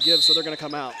have fouls to give, so they're going to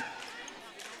come out.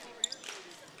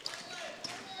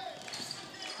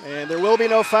 And there will be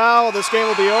no foul. This game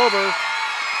will be over.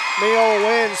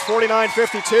 Minneola wins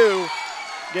 49-52.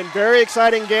 Again, very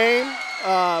exciting game.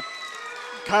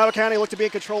 Kiowa County looked to be in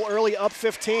control early, up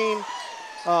 15.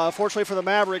 Fortunately for the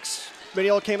Mavericks,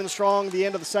 Minneola came in strong the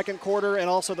end of the second quarter and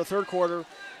also the third quarter,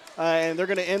 and they're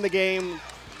going to end the game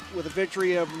with a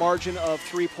victory of margin of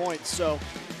 3 points. So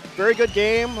very good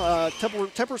game.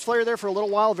 Tempers flare there for a little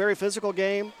while, very physical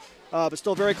game, but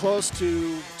still very close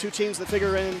to 2 teams that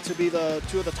figure in to be the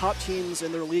 2 of the top teams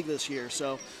in their league this year.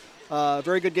 So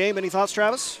very good game. Any thoughts,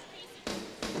 Travis?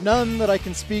 None that I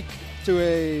can speak to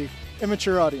a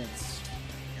immature audience.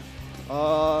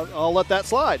 I'll let that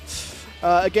slide.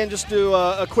 Again, just do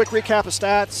a quick recap of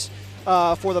stats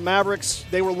for the Mavericks.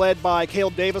 They were led by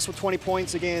Caleb Davis with 20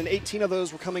 points. Again, 18 of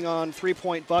those were coming on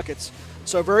 3-point buckets.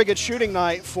 So a very good shooting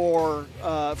night for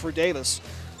Davis.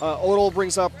 Odell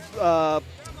brings up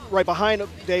right behind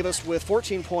Davis with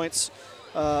 14 points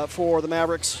for the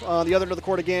Mavericks. On the other end of the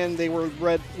court again, they were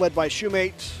led by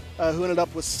Shoemate, who ended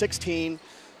up with 16.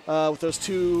 With those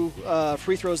 2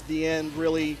 free throws at the end,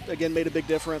 really, again, made a big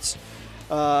difference.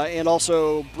 And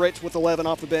also Britt with 11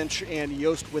 off the bench and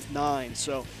Yost with 9.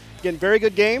 So, again, very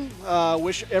good game.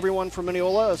 Wish everyone from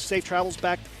Minneola safe travels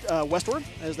back westward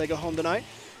as they go home tonight.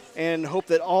 And hope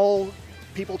that all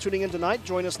people tuning in tonight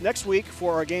join us next week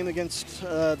for our game against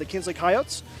the Kinsley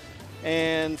Coyotes.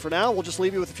 And for now, we'll just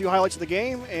leave you with a few highlights of the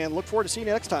game and look forward to seeing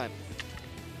you next time.